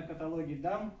телефон, на каталоге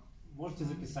дам. Можете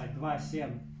записать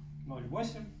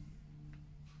 2708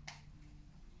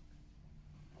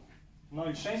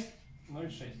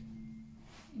 0606.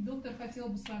 Доктор хотел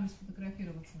бы с вами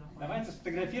сфотографироваться на память. Давайте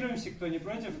сфотографируемся, кто не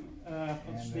против,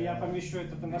 потому что я помещу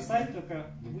это на сайт,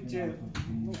 только будьте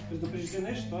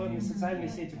предупреждены, что на социальные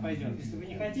сети пойдет. Если вы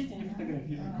не хотите, не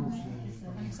фотографируйте.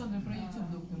 Александр, про YouTube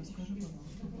доктор расскажи,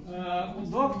 пожалуйста. У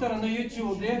доктора на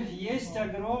YouTube есть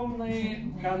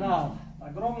огромный канал.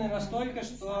 Огромный настолько,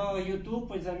 что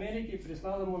YouTube из Америки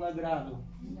прислал ему награду.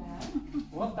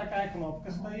 Вот такая кнопка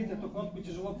стоит. Эту кнопку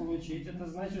тяжело получить. Это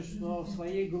значит, что в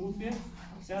своей группе,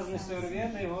 связанной с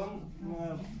Ayurveda, он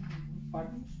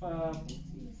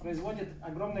производит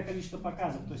огромное количество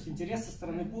показов. То есть интерес со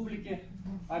стороны публики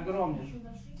огромный.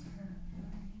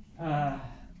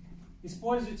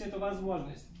 Используйте эту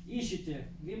возможность. Ищите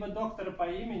либо доктора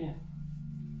по имени,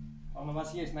 он у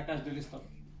вас есть на каждый листок,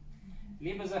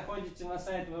 либо заходите на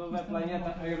сайт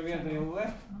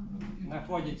www.planeta.ayurveda.lv,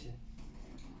 находите,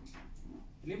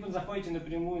 либо заходите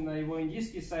напрямую на его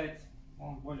индийский сайт,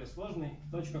 он более сложный,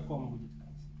 .com будет в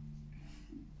конце.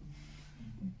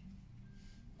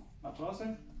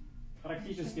 Вопросы?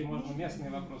 Практически можно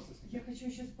местные вопросы. Я хочу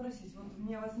еще спросить, вот у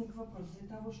меня возник вопрос для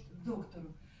того, что к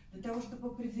доктору. Для того, чтобы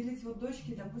определить вот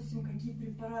дочке, допустим, какие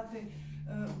препараты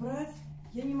брать,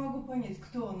 я не могу понять,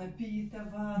 кто она, пита,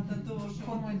 вата, тоже.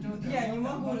 Вот я не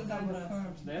могу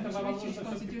разобраться. Для этого вам нужно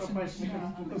все-таки попасть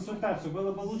на консультацию.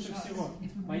 Было бы лучше всего.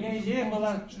 Моя идея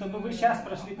была, чтобы вы сейчас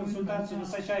прошли консультацию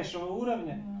высочайшего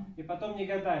уровня и потом не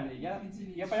гадали. Я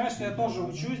понимаю, что я тоже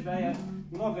учусь, да, я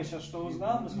много сейчас что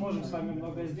узнал, мы сможем с вами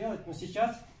многое сделать, но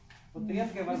сейчас вот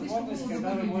редкая возможность,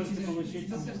 когда вы можете получить.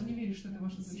 Доктор не верит, что это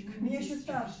ваша дочка. Меня еще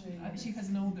старше. She has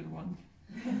an older one.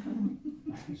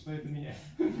 Что это меняет?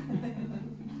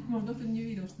 Может, доктор не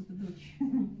видел, что это дочь.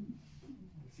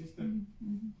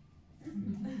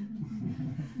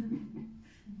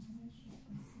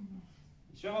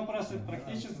 Еще вопросы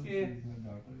практические,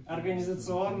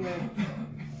 организационные.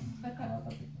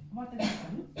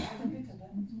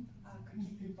 Какие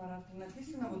препараты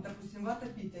написано? Вот, допустим, вата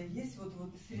пита. Есть вот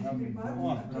среди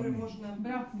препаратов, которые можно...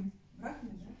 Брахми.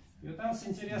 Брахми, да? И у нас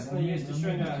интересно есть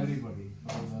еще не...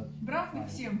 Брахми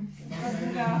всем.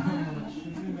 Да.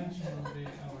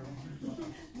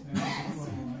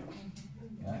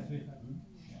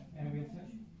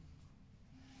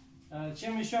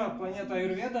 Чем еще планета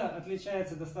Аюрведа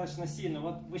отличается достаточно сильно?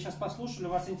 Вот вы сейчас послушали, у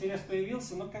вас интерес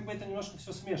появился, но как бы это немножко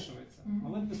все смешивается. Но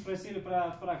вы спросили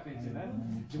про пракрити, да?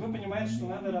 И вы понимаете, что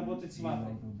надо работать с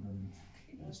ватой.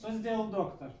 Что сделал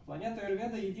доктор? Планета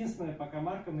Аюрведа единственная пока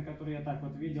марка, на которой я так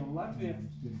вот видел в Латвии.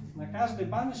 На каждой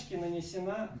баночке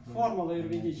нанесена формула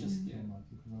аюрведическая.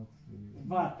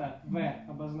 Вата, В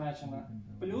обозначена.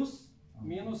 Плюс,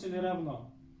 минус или равно.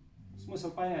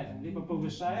 Смысл понятен. Либо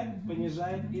повышает,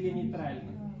 понижает или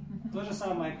нейтрально. То же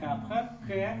самое капха,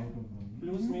 К,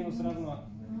 плюс, минус, равно.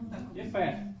 И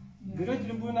П. Берете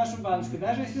любую нашу баночку,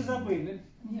 даже если забыли,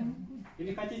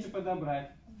 или хотите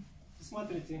подобрать.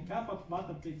 Смотрите, капа,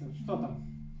 вата, пита. Что там?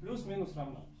 Плюс, минус,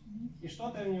 равно. И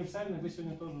что-то универсальное вы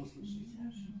сегодня тоже услышите.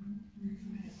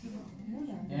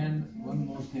 And one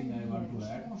more thing I want to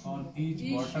add on each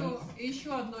bottle.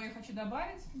 Еще одно я хочу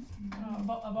добавить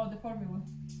about the formula.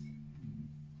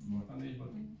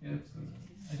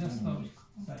 I just know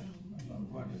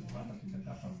what is vata, pitta,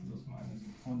 kapha, plus, minus.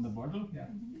 On the bottle? Yeah.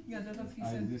 Yeah, that's what he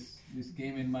said. This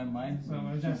came in my mind. So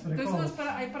we just То есть у нас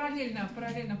recall.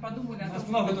 параллельно подумали о том, У нас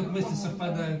много тут мыслей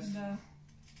совпадает. Да.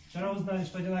 Вчера узнали,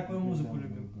 что одинаковую музыку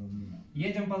любим.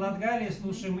 Едем по Латгалии,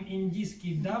 слушаем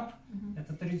индийский даб.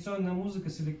 Это традиционная музыка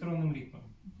с электронным ритмом.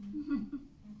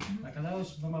 Оказалось,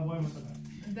 что нам обоим это нравится.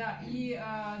 Да, и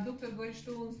доктор говорит,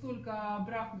 что он столько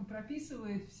брахмы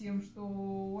прописывает всем, что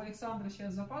у Александра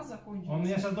сейчас запас закончился. Он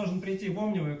меня сейчас должен прийти в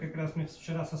Омниво, как раз мне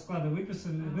вчера со склада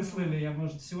выслали, я,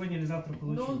 может, сегодня или завтра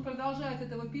получу. Но он продолжает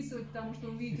это выписывать, потому что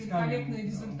он видит великолепные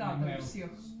результаты у всех.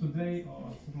 Today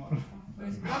or tomorrow. То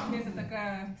есть брахма это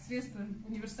такая средство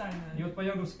универсальное. И вот по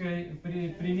йоговской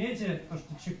примете, то,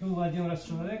 что чихнуло один раз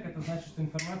человек, это значит, что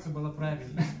информация была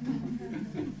правильной.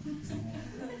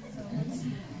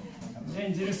 Я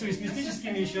интересуюсь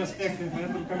мистическими еще аспектами,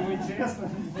 поэтому кому интересно,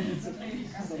 будете со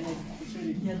мной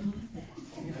пошерить.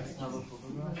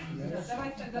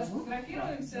 Давайте тогда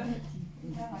сфотографируемся.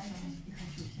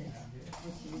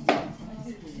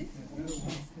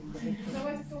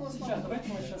 Давайте, кто у нас Сейчас, давайте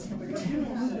мы сейчас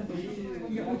сфотографируемся.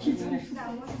 Я очень смешно.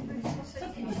 Да, может быть,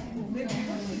 посадить.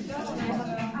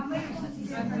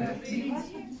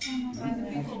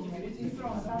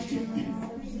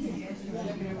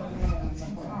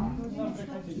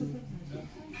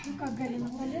 Ну как, Галина,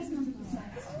 полезно записать?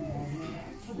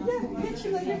 Я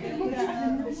человек,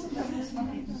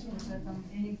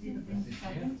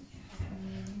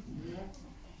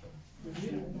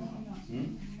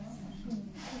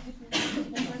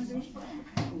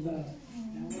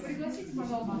 Пригласите,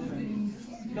 пожалуйста.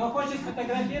 Кто хочет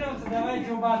сфотографироваться,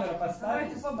 давайте у баннера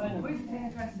поставить.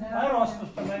 На рост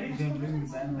установите.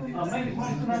 А мы,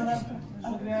 может, надо,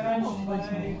 чтобы я раньше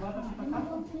свои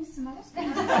Принести на русском?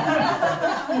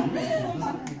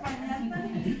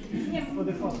 по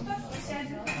дефолту.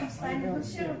 Сядет, встанет,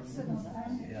 вообще вот с этого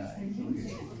встанет.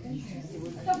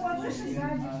 Кто повыше,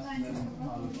 сзади встанет.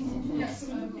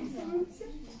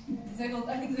 Зайвал,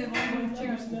 а нигде вам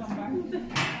чекаешь на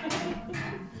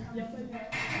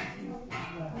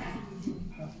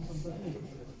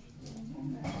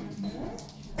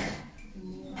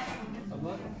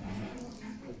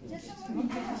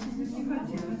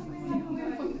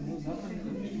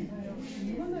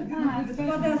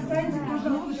Господа, останьте,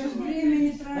 пожалуйста, чтобы время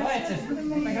не тратить. Давайте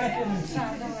фотографируемся.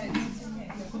 Да, давайте.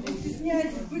 Не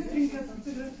стесняйтесь, быстренько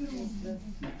сфотографируемся.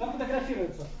 Кто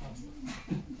фотографируется?